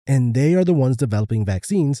and they are the ones developing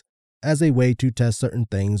vaccines as a way to test certain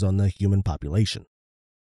things on the human population?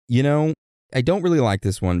 You know, I don't really like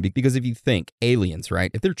this one because if you think aliens,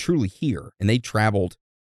 right, if they're truly here and they traveled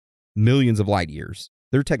millions of light years,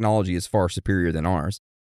 their technology is far superior than ours.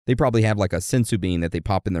 They probably have like a sensu bean that they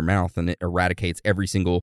pop in their mouth and it eradicates every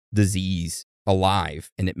single disease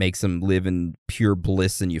alive and it makes them live in pure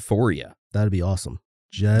bliss and euphoria. That'd be awesome.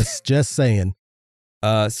 Just saying.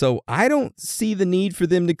 So I don't see the need for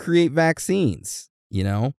them to create vaccines, you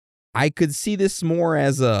know? I could see this more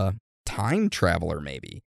as a time traveler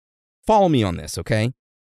maybe. Follow me on this, okay?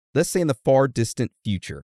 Let's say in the far distant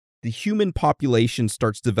future, the human population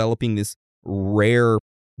starts developing this rare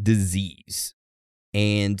disease.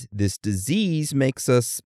 And this disease makes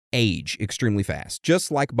us age extremely fast. Just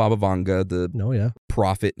like Baba Vanga, the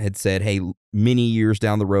prophet, had said, hey, many years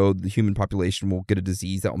down the road, the human population will get a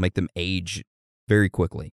disease that will make them age very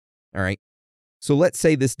quickly. All right? So let's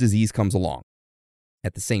say this disease comes along.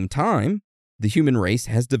 At the same time, the human race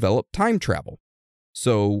has developed time travel.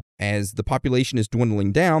 So as the population is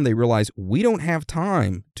dwindling down, they realize we don't have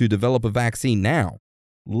time to develop a vaccine now.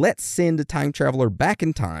 Let's send a time traveler back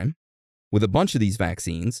in time with a bunch of these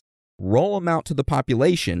vaccines, roll them out to the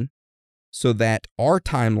population so that our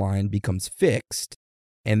timeline becomes fixed,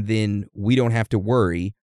 and then we don't have to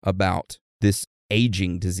worry about this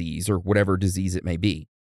aging disease or whatever disease it may be.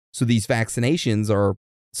 So these vaccinations are,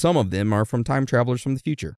 some of them are from time travelers from the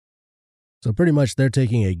future. So pretty much they're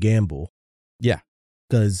taking a gamble. Yeah.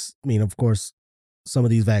 Because, I mean, of course, some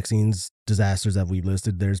of these vaccines, disasters that we've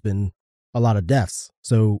listed, there's been a lot of deaths.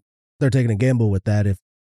 So they're taking a gamble with that if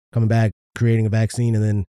coming back, creating a vaccine, and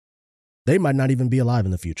then they might not even be alive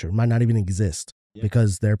in the future, might not even exist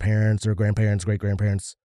because their parents or grandparents,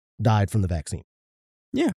 great-grandparents died from the vaccine.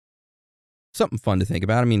 Yeah. Something fun to think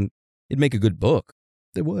about. I mean, it'd make a good book.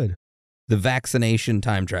 It would. The Vaccination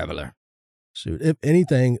Time Traveler. Shoot, if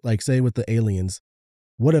anything, like say with the aliens,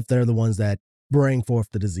 what if they're the ones that bring forth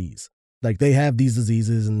the disease? Like they have these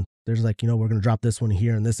diseases and there's like, we're going to drop this one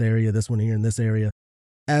here in this area, this one here in this area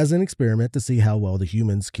as an experiment to see how well the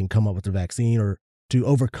humans can come up with the vaccine or to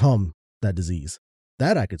overcome that disease.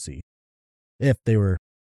 That I could see if they were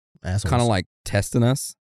assholes. Kind of like testing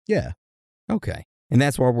us? Yeah. Okay. And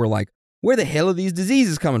that's why we're like, where the hell are these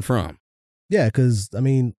diseases coming from? Yeah, because, I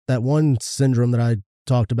mean, that one syndrome that I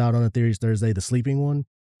talked about on a Theories Thursday, the sleeping one,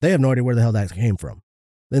 they have no idea where the hell that came from.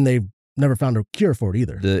 Then they've never found a cure for it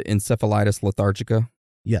either. The encephalitis lethargica?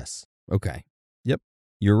 Yes. Okay. Yep.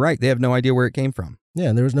 You're right. They have no idea where it came from. Yeah,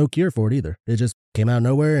 and there was no cure for it either. It just came out of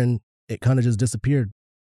nowhere and it kind of just disappeared.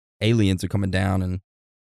 Aliens are coming down and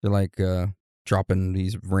they're like dropping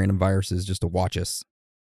these random viruses just to watch us.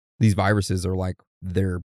 These viruses are like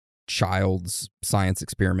their child's science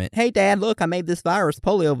experiment. Hey, Dad, look, I made this virus,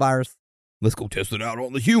 polio virus. Let's go test it out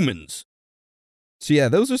on the humans. So yeah,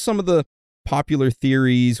 those are some of the popular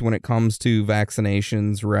theories when it comes to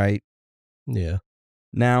vaccinations, right? Yeah.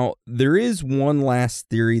 Now, there is one last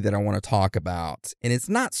theory that I want to talk about, and it's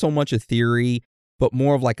not so much a theory, but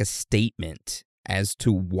more of like a statement as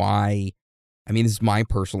to why. I mean, this is my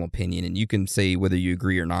personal opinion, and you can say whether you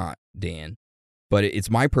agree or not, Dan, but it's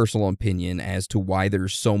my personal opinion as to why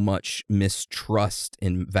there's so much mistrust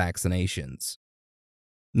in vaccinations.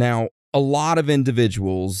 Now, a lot of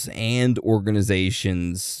individuals and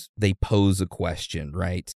organizations, they pose a question,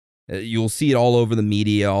 right? You'll see it all over the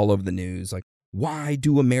media, all over the news, like, why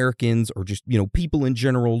do Americans or just, people in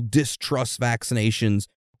general distrust vaccinations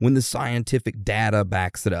when the scientific data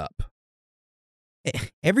backs it up?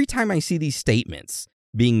 Every time I see these statements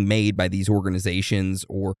being made by these organizations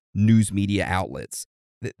or news media outlets,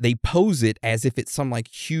 they pose it as if it's some like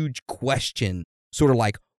huge question, sort of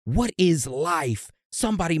like, what is life?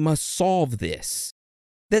 Somebody must solve this.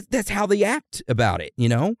 That's how they act about it,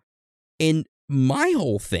 And my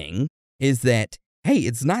whole thing is that, hey,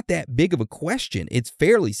 it's not that big of a question. It's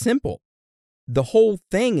fairly simple. The whole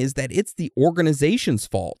thing is that it's the organization's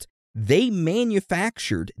fault. They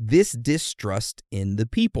manufactured this distrust in the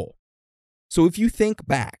people. So if you think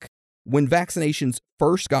back, when vaccinations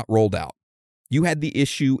first got rolled out, you had the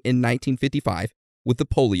issue in 1955 with the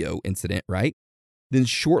polio incident, right? Then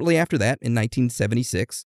shortly after that, in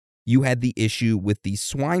 1976, you had the issue with the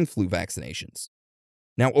swine flu vaccinations.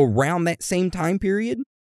 Now, around that same time period,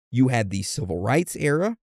 you had the civil rights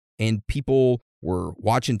era, and people were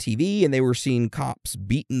watching TV and they were seeing cops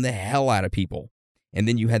beating the hell out of people. And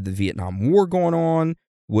then you had the Vietnam War going on,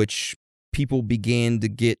 which people began to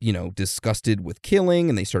get, disgusted with killing,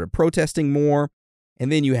 and they started protesting more. And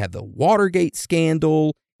then you had the Watergate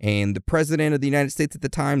scandal, and the president of the United States at the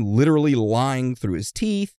time literally lying through his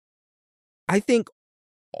teeth. I think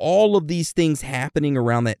all of these things happening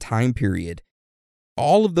around that time period,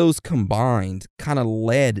 all of those combined kind of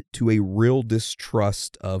led to a real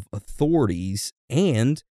distrust of authorities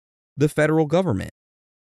and the federal government.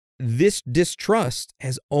 This distrust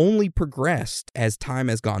has only progressed as time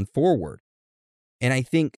has gone forward. And I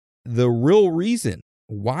think the real reason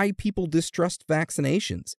why people distrust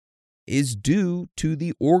vaccinations is due to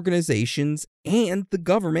the organizations and the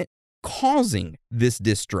government causing this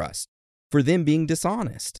distrust for them being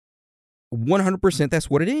dishonest. 100% that's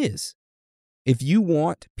what it is. If you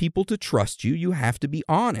want people to trust you, you have to be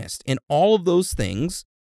honest. And all of those things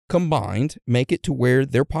combined make it to where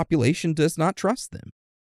their population does not trust them.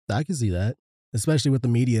 I can see that, especially with the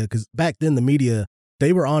media, because back then the media,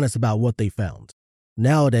 they were honest about what they found.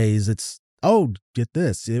 Nowadays, it's, oh, get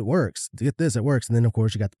this, it works. Get this, it works. And then, of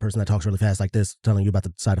course, you got the person that talks really fast like this, telling you about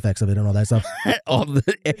the side effects of it and all that stuff.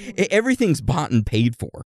 Everything's bought and paid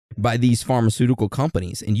for by these pharmaceutical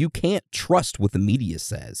companies, and you can't trust what the media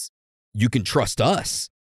says. You can trust us.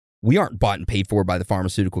 We aren't bought and paid for by the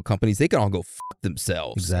pharmaceutical companies. They can all go fuck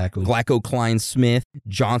themselves. Exactly. GlaxoSmithKline,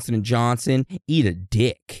 Johnson & Johnson, eat a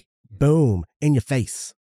dick. Boom, in your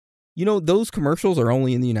face. Those commercials are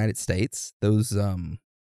only in the United States. Those,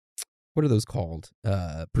 what are those called?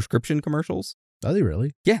 Prescription commercials? Are they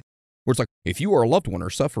really? Yeah. Where it's like, if you or a loved one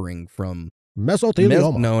are suffering from...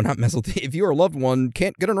 mesothelioma. No, not mesothelioma. If your loved one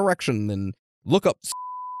can't get an erection, then look up...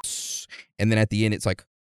 And then at the end, it's like,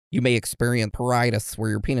 you may experience pruritus where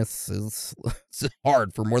your penis is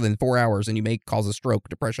hard for more than 4 hours, and you may cause a stroke,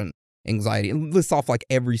 depression, anxiety. It lists off like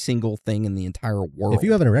every single thing in the entire world. If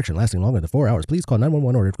you have an erection lasting longer than 4 hours, please call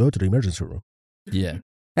 911 or go to the emergency room. Yeah.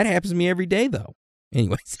 That happens to me every day, though.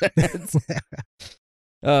 Anyways.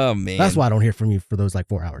 Oh, man. That's why I don't hear from you for those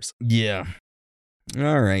 4 hours. Yeah.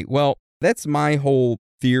 All right. Well, that's my whole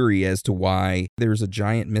theory as to why there's a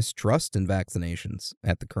giant mistrust in vaccinations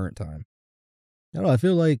at the current time. I don't know, I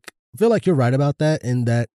feel like you're right about that, in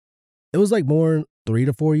that it was more 3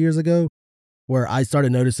 to 4 years ago where I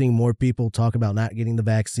started noticing more people talk about not getting the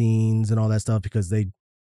vaccines and all that stuff because they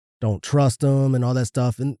don't trust them and all that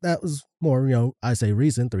stuff. And that was more, I say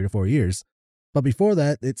recent, 3 to 4 years. But before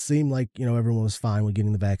that, it seemed like, everyone was fine with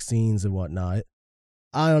getting the vaccines and whatnot.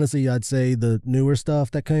 I'd say the newer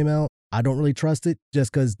stuff that came out, I don't really trust it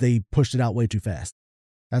just because they pushed it out way too fast.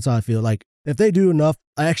 That's how I feel. If they do enough,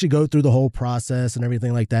 I actually go through the whole process and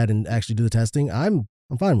everything like that and actually do the testing, I'm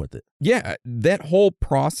fine with it. Yeah, that whole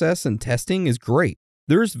process and testing is great.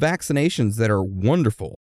 There's vaccinations that are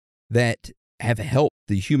wonderful that have helped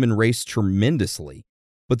the human race tremendously.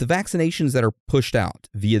 But the vaccinations that are pushed out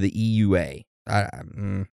via the EUA,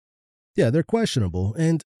 yeah, they're questionable.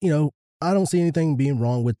 And, I don't see anything being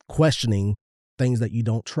wrong with questioning things that you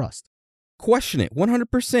don't trust. Question it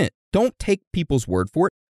 100%. Don't take people's word for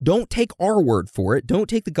it. Don't take our word for it. Don't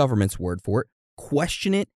take the government's word for it.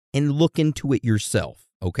 Question it and look into it yourself,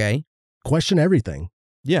 okay? Question everything.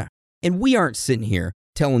 Yeah. And we aren't sitting here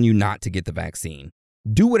telling you not to get the vaccine.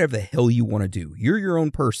 Do whatever the hell you want to do. You're your own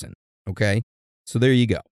person, okay? So there you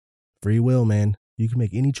go. Free will, man. You can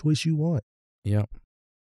make any choice you want. Yep.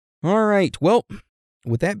 All right. Well,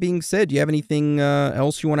 with that being said, do you have anything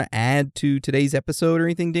else you want to add to today's episode or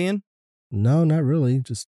anything, Dan? No, not really.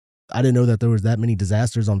 Just, I didn't know that there was that many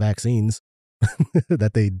disasters on vaccines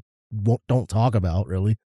that they don't talk about,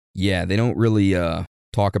 really. Yeah, they don't really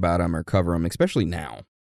talk about them or cover them, especially now.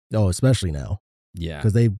 Oh, especially now. Yeah.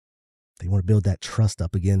 Because they want to build that trust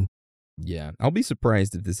up again. Yeah. I'll be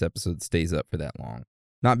surprised if this episode stays up for that long.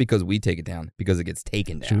 Not because we take it down, because it gets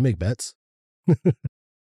taken down. Should we make bets?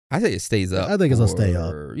 I say it stays up. I think it'll stay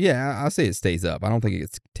up. Yeah, I say it stays up. I don't think it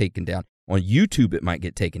gets taken down. On YouTube, it might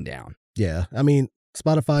get taken down. Yeah. I mean,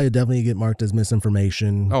 Spotify would definitely get marked as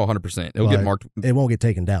misinformation. Oh, 100%. It'll get marked. It won't get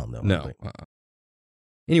taken down, though. No.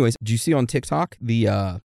 Anyways, did you see on TikTok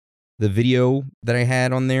the video that I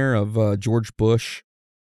had on there of George Bush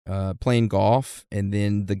playing golf, and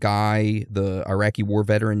then the guy, the Iraqi war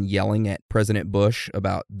veteran, yelling at President Bush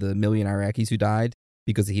about the million Iraqis who died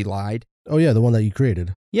because he lied? Oh, yeah, the one that you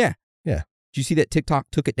created. Yeah. Yeah. Did you see that TikTok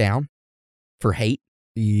took it down for hate?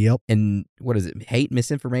 Yep. And what is it? Hate,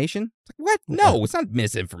 misinformation? It's like, what? No, it's not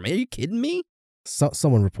misinformation. Are you kidding me?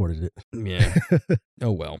 Someone reported it. Yeah.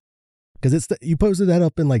 Oh, well. Because you posted that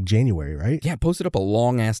up in like January, right? Yeah, I posted up a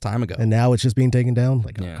long ass time ago. And now it's just being taken down?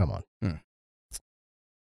 Like, yeah. Oh, come on.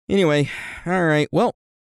 Anyway, all right. Well,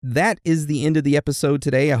 that is the end of the episode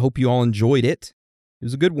today. I hope you all enjoyed it. It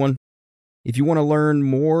was a good one. If you want to learn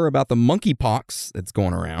more about the monkeypox that's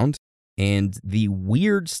going around and the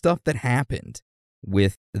weird stuff that happened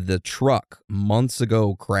with the truck months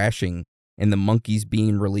ago crashing and the monkeys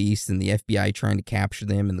being released and the FBI trying to capture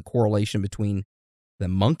them and the correlation between the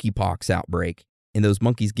monkeypox outbreak and those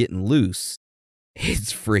monkeys getting loose,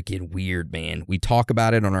 it's freaking weird, man. We talk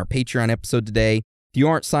about it on our Patreon episode today. If you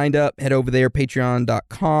aren't signed up, head over there,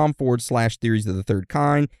 patreon.com/theories of the third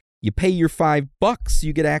kind. You pay your $5,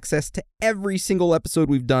 you get access to every single episode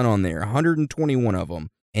we've done on there, 121 of them.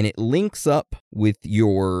 And it links up with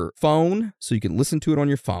your phone so you can listen to it on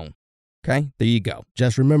your phone. Okay, there you go.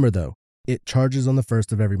 Just remember, though, it charges on the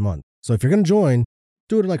 1st of every month. So if you're going to join,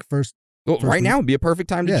 do it like first. Well, right week. now would be a perfect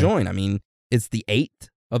time to join. I mean, it's the 8th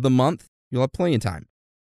of the month. You'll have plenty of time.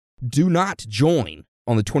 Do not join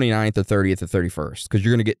on the 29th or 30th or 31st because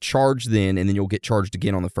you're going to get charged then and then you'll get charged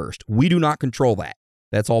again on the 1st. We do not control that.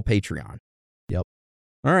 That's all Patreon. Yep.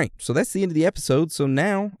 All right. So that's the end of the episode. So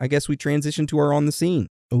now I guess we transition to our On the Scene.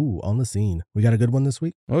 Ooh, On the Scene. We got a good one this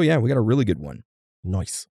week? Oh, yeah. We got a really good one.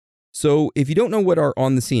 Nice. So if you don't know what our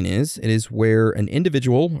On the Scene is, it is where an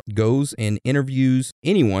individual goes and interviews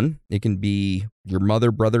anyone. It can be your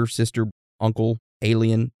mother, brother, sister, uncle,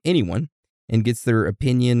 alien, anyone, and gets their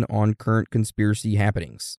opinion on current conspiracy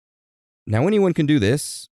happenings. Now, anyone can do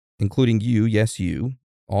this, including you. Yes, you.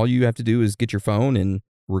 All you have to do is get your phone and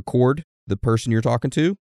record the person you're talking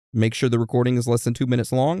to. Make sure the recording is less than 2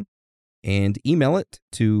 minutes long and email it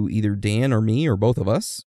to either Dan or me or both of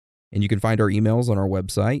us. And you can find our emails on our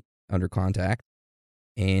website under contact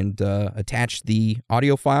and attach the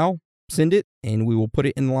audio file, send it, and we will put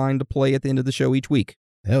it in line to play at the end of the show each week.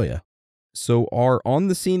 Hell yeah. So our On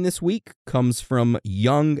the Scene this week comes from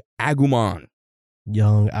Young Aguman.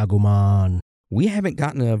 Young Aguman. We haven't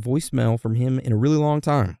gotten a voicemail from him in a really long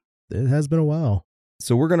time. It has been a while.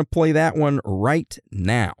 So we're going to play that one right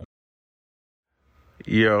now.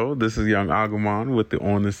 Yo, this is Young Aguman with the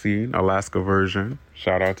On the Scene Alaska version.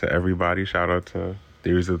 Shout out to everybody. Shout out to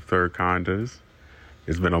Theories of the Third Kindas.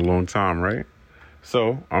 It's been a long time, right?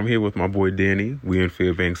 So I'm here with my boy Danny. We in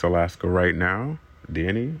Fairbanks, Alaska right now.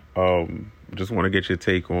 Danny, just want to get your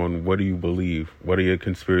take on what do you believe? What are your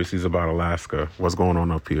conspiracies about Alaska? What's going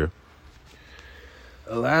on up here?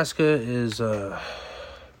 Alaska is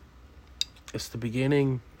it's the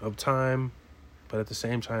beginning of time, but at the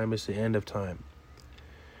same time it's the end of time.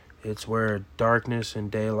 It's where darkness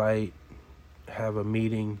and daylight have a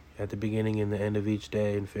meeting at the beginning and the end of each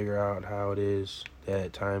day and figure out how it is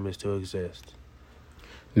that time is to exist.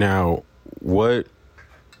 Now, what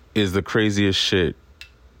is the craziest shit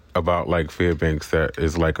about like Fairbanks that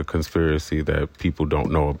is like a conspiracy that people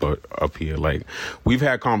don't know about up here? Like, we've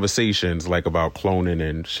had conversations like about cloning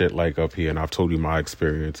and shit like up here, and I've told you my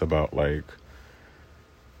experience about like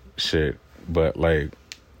shit, but like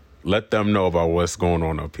let them know about what's going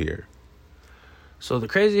on up here. So the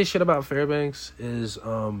craziest shit about Fairbanks is,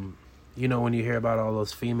 when you hear about all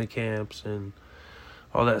those FEMA camps and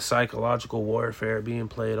all that psychological warfare being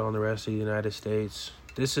played on the rest of the United States.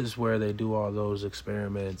 This is where they do all those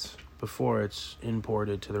experiments before it's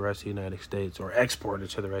imported to the rest of the United States or exported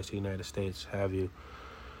to the rest of the United States, have you.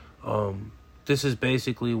 This is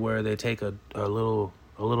basically where they take a little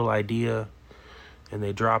idea and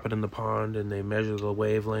they drop it in the pond and they measure the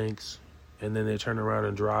wavelengths, and then they turn around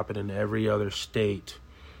and drop it in every other state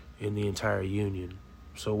in the entire union.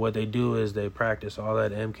 So what they do is they practice all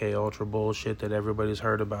that MK Ultra bullshit that everybody's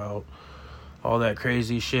heard about, all that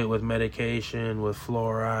crazy shit with medication, with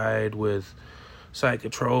fluoride, with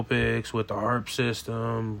psychotropics, with the HAARP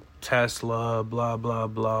system, Tesla, blah, blah,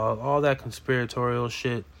 blah, all that conspiratorial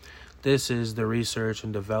shit. This is the research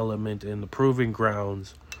and development and the proving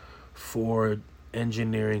grounds for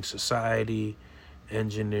engineering society,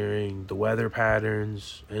 engineering the weather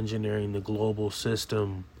patterns, engineering the global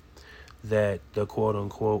system that the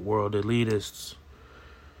quote-unquote world elitists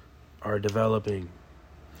are developing.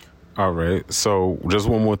 All right. So just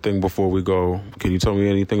one more thing before we go. Can you tell me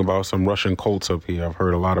anything about some Russian cults up here? I've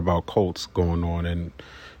heard a lot about cults going on and,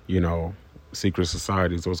 secret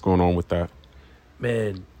societies. What's going on with that?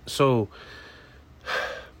 Man, so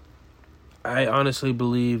I honestly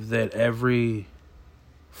believe that every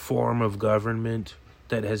form of government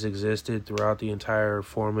that has existed throughout the entire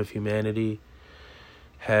form of humanity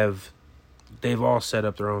they've all set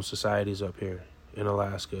up their own societies up here in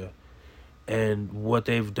Alaska. And what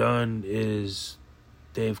they've done is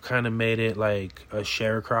they've kind of made it like a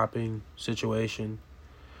sharecropping situation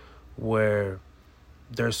where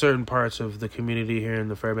there are certain parts of the community here in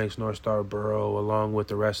the Fairbanks North Star Borough, along with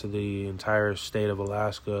the rest of the entire state of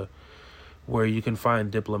Alaska, where you can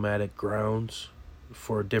find diplomatic grounds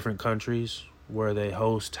for different countries, where they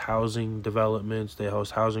host housing developments, they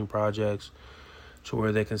host housing projects, to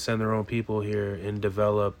where they can send their own people here and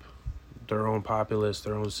develop their own populace,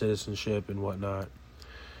 their own citizenship and whatnot.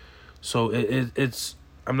 So it's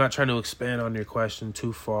I'm not trying to expand on your question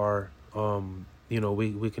too far.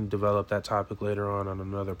 We can develop that topic later on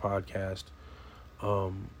another podcast.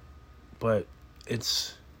 But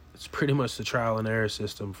it's pretty much the trial and error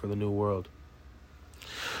system for the new world.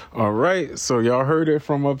 All right, so y'all heard it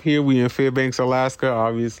from up here. We in Fairbanks, Alaska.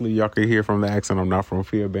 Obviously, y'all can hear from the accent I'm not from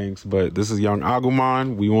Fairbanks, but this is Young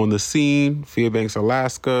Agumon. We on the scene, Fairbanks,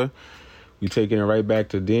 Alaska. We taking it right back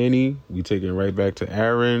to Danny. We taking it right back to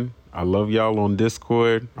Aaron. I love y'all on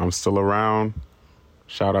Discord. I'm still around.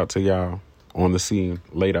 Shout out to y'all on the scene.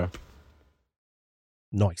 Later.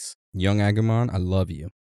 Nice. Young Agumon, I love you.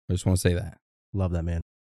 I just want to say that. Love that, man.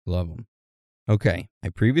 Love him. Okay, I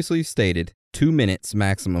previously stated 2 minutes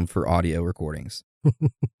maximum for audio recordings.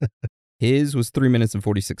 His was 3 minutes and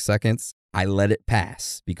 46 seconds. I let it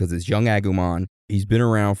pass because it's Young Agumon. He's been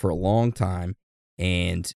around for a long time,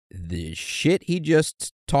 and the shit he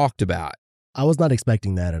just talked about. I was not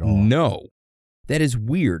expecting that at all. No, that is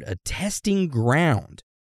weird. A testing ground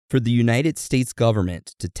for the United States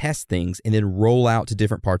government to test things and then roll out to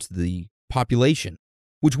different parts of the population,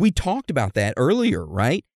 which we talked about that earlier,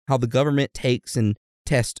 right? How the government takes and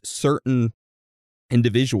tests certain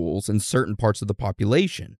individuals in certain parts of the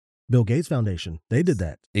population. Bill Gates Foundation, they did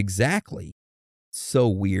that. Exactly. So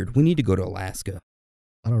weird. We need to go to Alaska.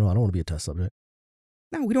 I don't know. I don't want to be a test subject.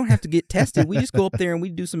 No, we don't have to get tested. We just go up there and we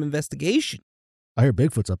do some investigation. I hear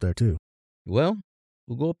Bigfoot's up there too. Well,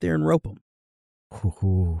 we'll go up there and rope them.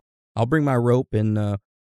 Ooh. I'll bring my rope and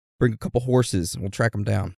bring a couple horses and we'll track them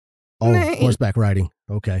down. Oh, horseback riding.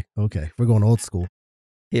 Okay. We're going old school.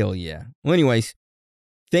 Hell yeah. Well, anyways,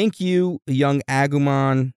 thank you, Young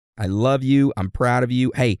Agumon. I love you. I'm proud of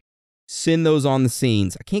you. Hey, send those on the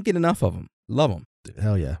scenes. I can't get enough of them. Love them.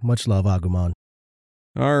 Hell yeah. Much love, Agumon.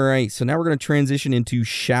 All right. So now we're going to transition into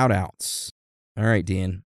shout outs. All right,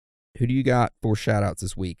 Dan. Who do you got for shout outs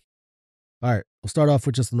this week? All right. We'll start off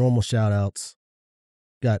with just the normal shout outs.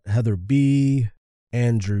 Got Heather B,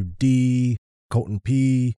 Andrew D, Colton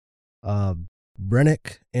P,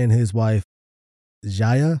 Brennick and his wife,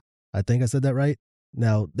 Jaya. I think I said that right.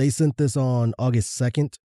 Now, they sent this on August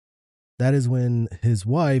 2nd. That is when his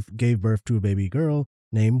wife gave birth to a baby girl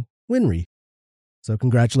named Winry. So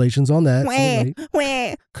congratulations on that.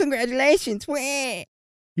 Congratulations.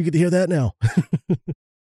 You get to hear that now.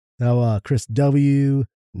 Now, Chris W.,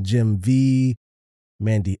 Jim V.,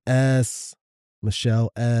 Mandy S.,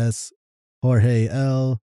 Michelle S., Jorge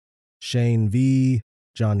L., Shane V.,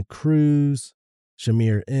 John Cruz,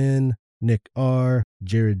 Shamir N., Nick R.,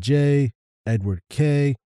 Jared J., Edward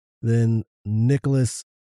K., then Nicholas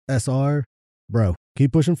SR. Bro,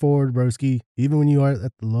 keep pushing forward, broski. Even when you are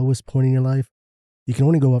at the lowest point in your life, you can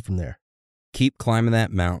only go up from there. Keep climbing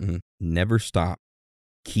that mountain. Never stop.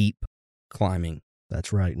 Keep climbing.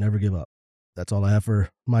 That's right. Never give up. That's all I have for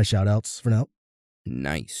my shout outs for now.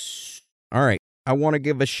 Nice. All right. I want to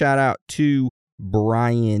give a shout out to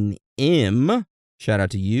Brian M. Shout out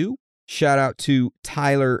to you. Shout out to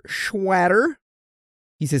Tyler Schwatter.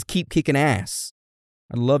 He says, keep kicking ass.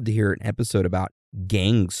 I'd love to hear an episode about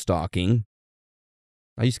gang stalking.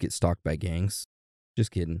 I used to get stalked by gangs.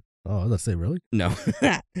 Just kidding. Oh, let's say really? No.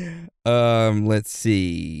 Let's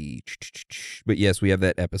see. But yes, we have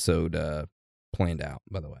that episode planned out,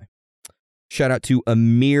 by the way. Shout out to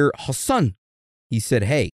Amir Hassan. He said,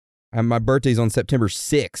 hey, my birthday's on September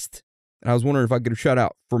 6th, and I was wondering if I could get a shout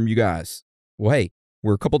out from you guys. Well, hey,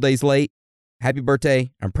 we're a couple days late. Happy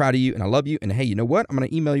birthday. I'm proud of you, and I love you. And hey, you know what? I'm going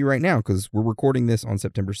to email you right now because we're recording this on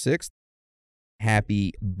September 6th.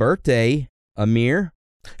 Happy birthday, Amir.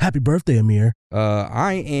 Happy birthday, Amir.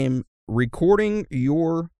 I am recording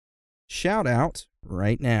your shout out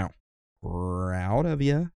right now. Proud of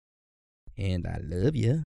you. And I love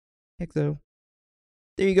you. Exo.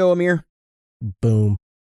 There you go, Amir. Boom.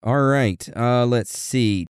 All right. Let's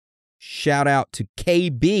see. Shout out to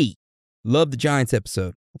KB. Love the Giants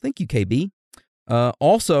episode. Well, thank you, KB.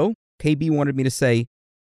 Also, KB wanted me to say,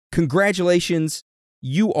 congratulations.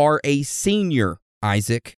 You are a senior,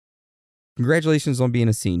 Isaac. Congratulations on being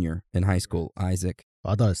a senior in high school, Isaac.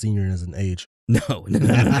 I thought a senior is an age. No.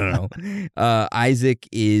 Isaac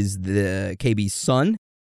is the KB's son.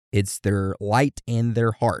 It's their light and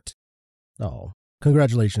their heart. Oh,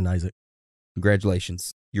 congratulations, Isaac.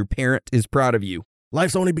 Congratulations. Your parent is proud of you.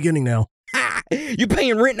 Life's only beginning now. Ha! You're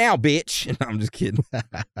paying rent now, bitch. I'm just kidding.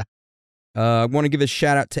 I want to give a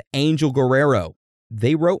shout out to Angel Guerrero.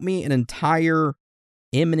 They wrote me an entire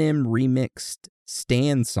Eminem remixed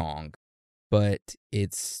Stan song, but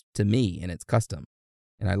it's to me and it's custom,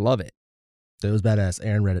 and I love it. It was badass.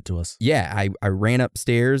 Aaron read it to us. Yeah, I ran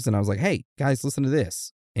upstairs and I was like, hey, guys, listen to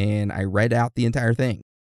this. And I read out the entire thing.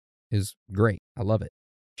 It was great. I love it.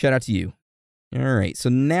 Shout out to you. All right, so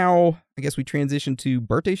now I guess we transition to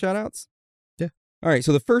birthday shout outs. Yeah. All right,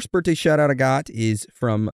 so the first birthday shout out I got is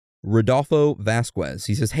from Rodolfo Vasquez.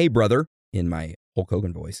 He says, hey, brother, in my Hulk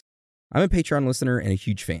Hogan voice. I'm a Patreon listener and a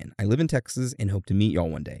huge fan. I live in Texas and hope to meet y'all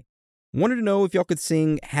one day. Wanted to know if y'all could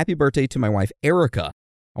sing happy birthday to my wife, Erica.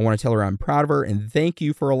 I want to tell her I'm proud of her and thank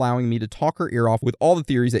you for allowing me to talk her ear off with all the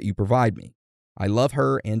theories that you provide me. I love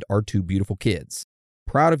her and our two beautiful kids.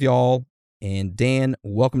 Proud of y'all. And Dan,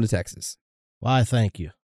 welcome to Texas. Why, thank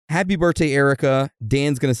you. Happy birthday, Erica.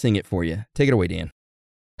 Dan's going to sing it for you. Take it away, Dan.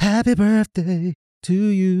 Happy birthday to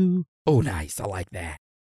you. Oh, nice. I like that.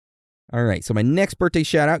 All right. So my next birthday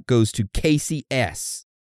shout out goes to Casey S.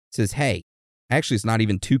 It says, hey, actually, it's not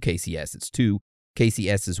even to Casey S. It's to Casey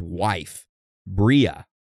S.'s wife, Bria.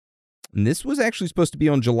 And this was actually supposed to be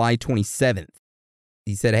on July 27th.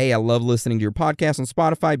 He said, hey, I love listening to your podcast on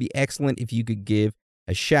Spotify. It'd be excellent if you could give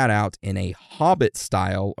a shout out in a Hobbit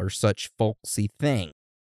style or such folksy thing.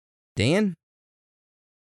 Dan?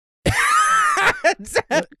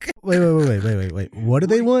 Wait. What do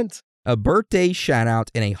they want? A birthday shout out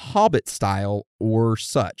in a Hobbit style or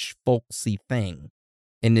such folksy thing.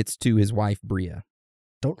 And it's to his wife, Bria.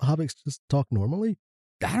 Don't hobbits just talk normally?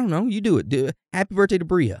 I don't know. You do it. Happy birthday to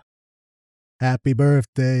Bria. Happy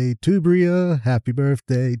birthday to Bria. Happy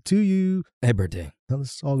birthday to you. Happy birthday. Now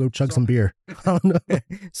let's all go chug some beer. I don't know.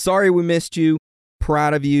 Sorry we missed you.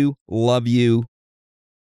 Proud of you. Love you.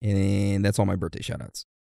 And that's all my birthday shout outs.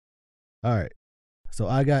 All right. So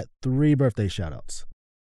I got 3 birthday shout outs.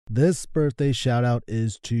 This birthday shout out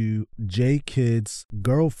is to J Kid's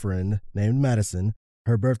girlfriend named Madison.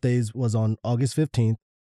 Her birthday was on August 15th,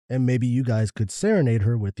 and maybe you guys could serenade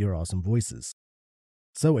her with your awesome voices.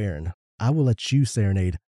 So Aaron, I will let you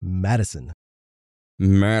serenade Madison.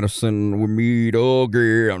 Madison, we meet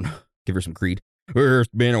again. Give her some Creed. It's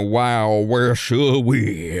been a while. Where should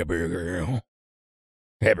we, happy girl?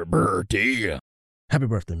 Happy birthday. Happy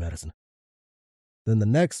birthday, Madison. Then the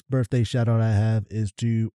next birthday shout out I have is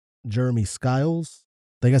to Jeremy Skiles.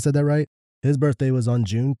 Think I said that right? His birthday was on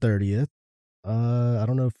June 30th. I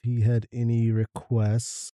don't know if he had any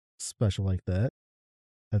requests special like that.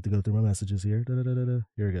 I have to go through my messages here.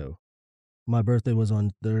 Here we go. My birthday was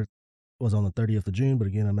on the 30th of June, but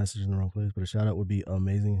again, I messaged in the wrong place. But a shout out would be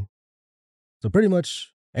amazing. So pretty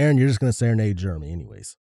much, Aaron, you're just gonna serenade Jeremy,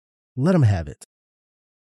 anyways. Let him have it.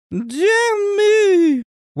 Jeremy.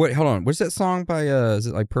 Wait, hold on. What's that song by? Is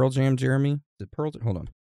it like Pearl Jam? Jeremy? Is it Pearl? Hold on.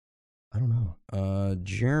 I don't know.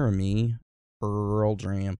 Jeremy. Pearl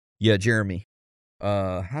Jam. Yeah, Jeremy.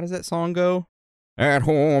 How does that song go? At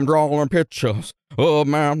home, drawing pictures of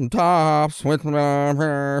mountaintops with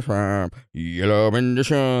my yellow in the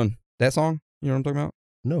sun. That song? You know what I'm talking about?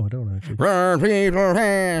 No, I don't actually. Run, people,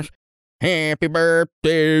 hands, Happy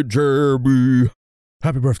birthday, Jeremy.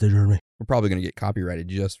 Happy birthday, Jeremy. We're probably going to get copyrighted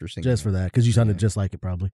just for singing. Just for that, because you sounded Yeah. just like it,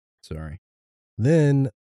 probably. Sorry.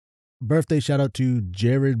 Then, birthday shout out to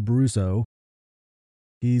Jared Brusso.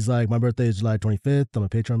 He's like, my birthday is July 25th. I'm a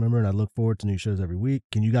Patreon member and I look forward to new shows every week.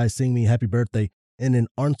 Can you guys sing me happy birthday in an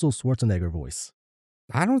Arnold Schwarzenegger voice?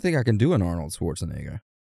 I don't think I can do an Arnold Schwarzenegger.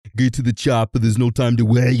 Get to the chopper. There's no time to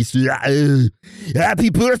waste.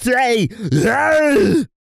 Happy birthday.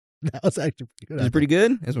 That was actually pretty good. Is it pretty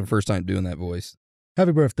good? That's my first time doing that voice.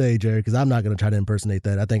 Happy birthday, Jared, because I'm not going to try to impersonate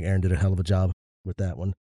that. I think Aaron did a hell of a job with that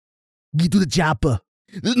one. Get to the chopper.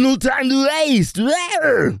 There's no time to waste.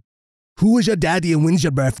 Who is your daddy and when's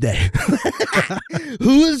your birthday?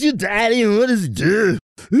 Who is your daddy and what does he do?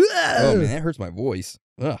 Oh, man, that hurts my voice.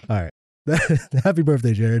 Ugh. All right. Happy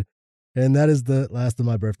birthday, Jared. And that is the last of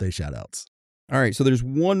my birthday shout outs. All right, so there's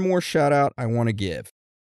one more shout out I want to give,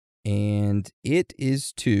 and it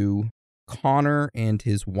is to Connor and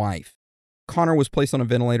his wife. Connor was placed on a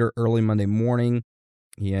ventilator early Monday morning.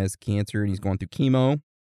 He has cancer and he's going through chemo.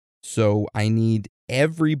 So I need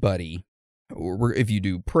everybody, or if you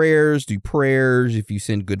do prayers, do prayers. If you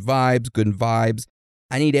send good vibes.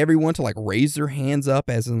 I need everyone to like raise their hands up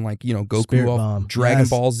as in like, you know, Goku Spirit off bomb. Dragon Yes.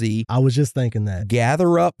 Ball Z. I was just thinking that.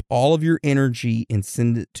 Gather up all of your energy and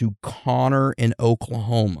send it to Connor in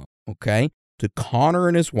Oklahoma, okay? To Connor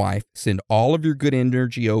and his wife, send all of your good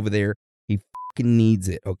energy over there. He fucking needs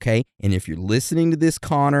it, okay? And if you're listening to this,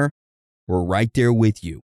 Connor, we're right there with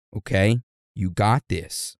you, okay? You got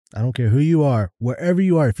this. I don't care who you are, wherever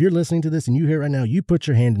you are. If you're listening to this and you hear it right now, you put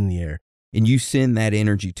your hand in the air. And you send that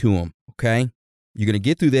energy to him, okay? You're going to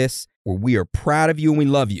get through this, where we are proud of you and we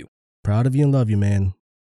love you. Proud of you and love you, man.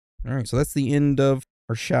 All right, so that's the end of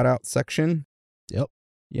our shout out section. Yep.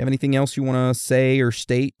 You have anything else you want to say or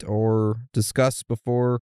state or discuss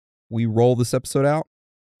before we roll this episode out?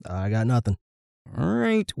 I got nothing. All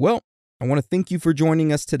right. Well, I want to thank you for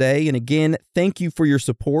joining us today. And again, thank you for your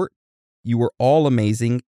support. You are all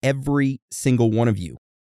amazing, every single one of you.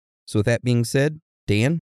 So with that being said,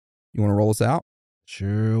 Dan, you want to roll us out?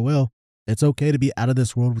 Sure will. It's okay to be out of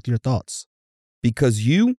this world with your thoughts. Because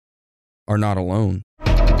you are not alone.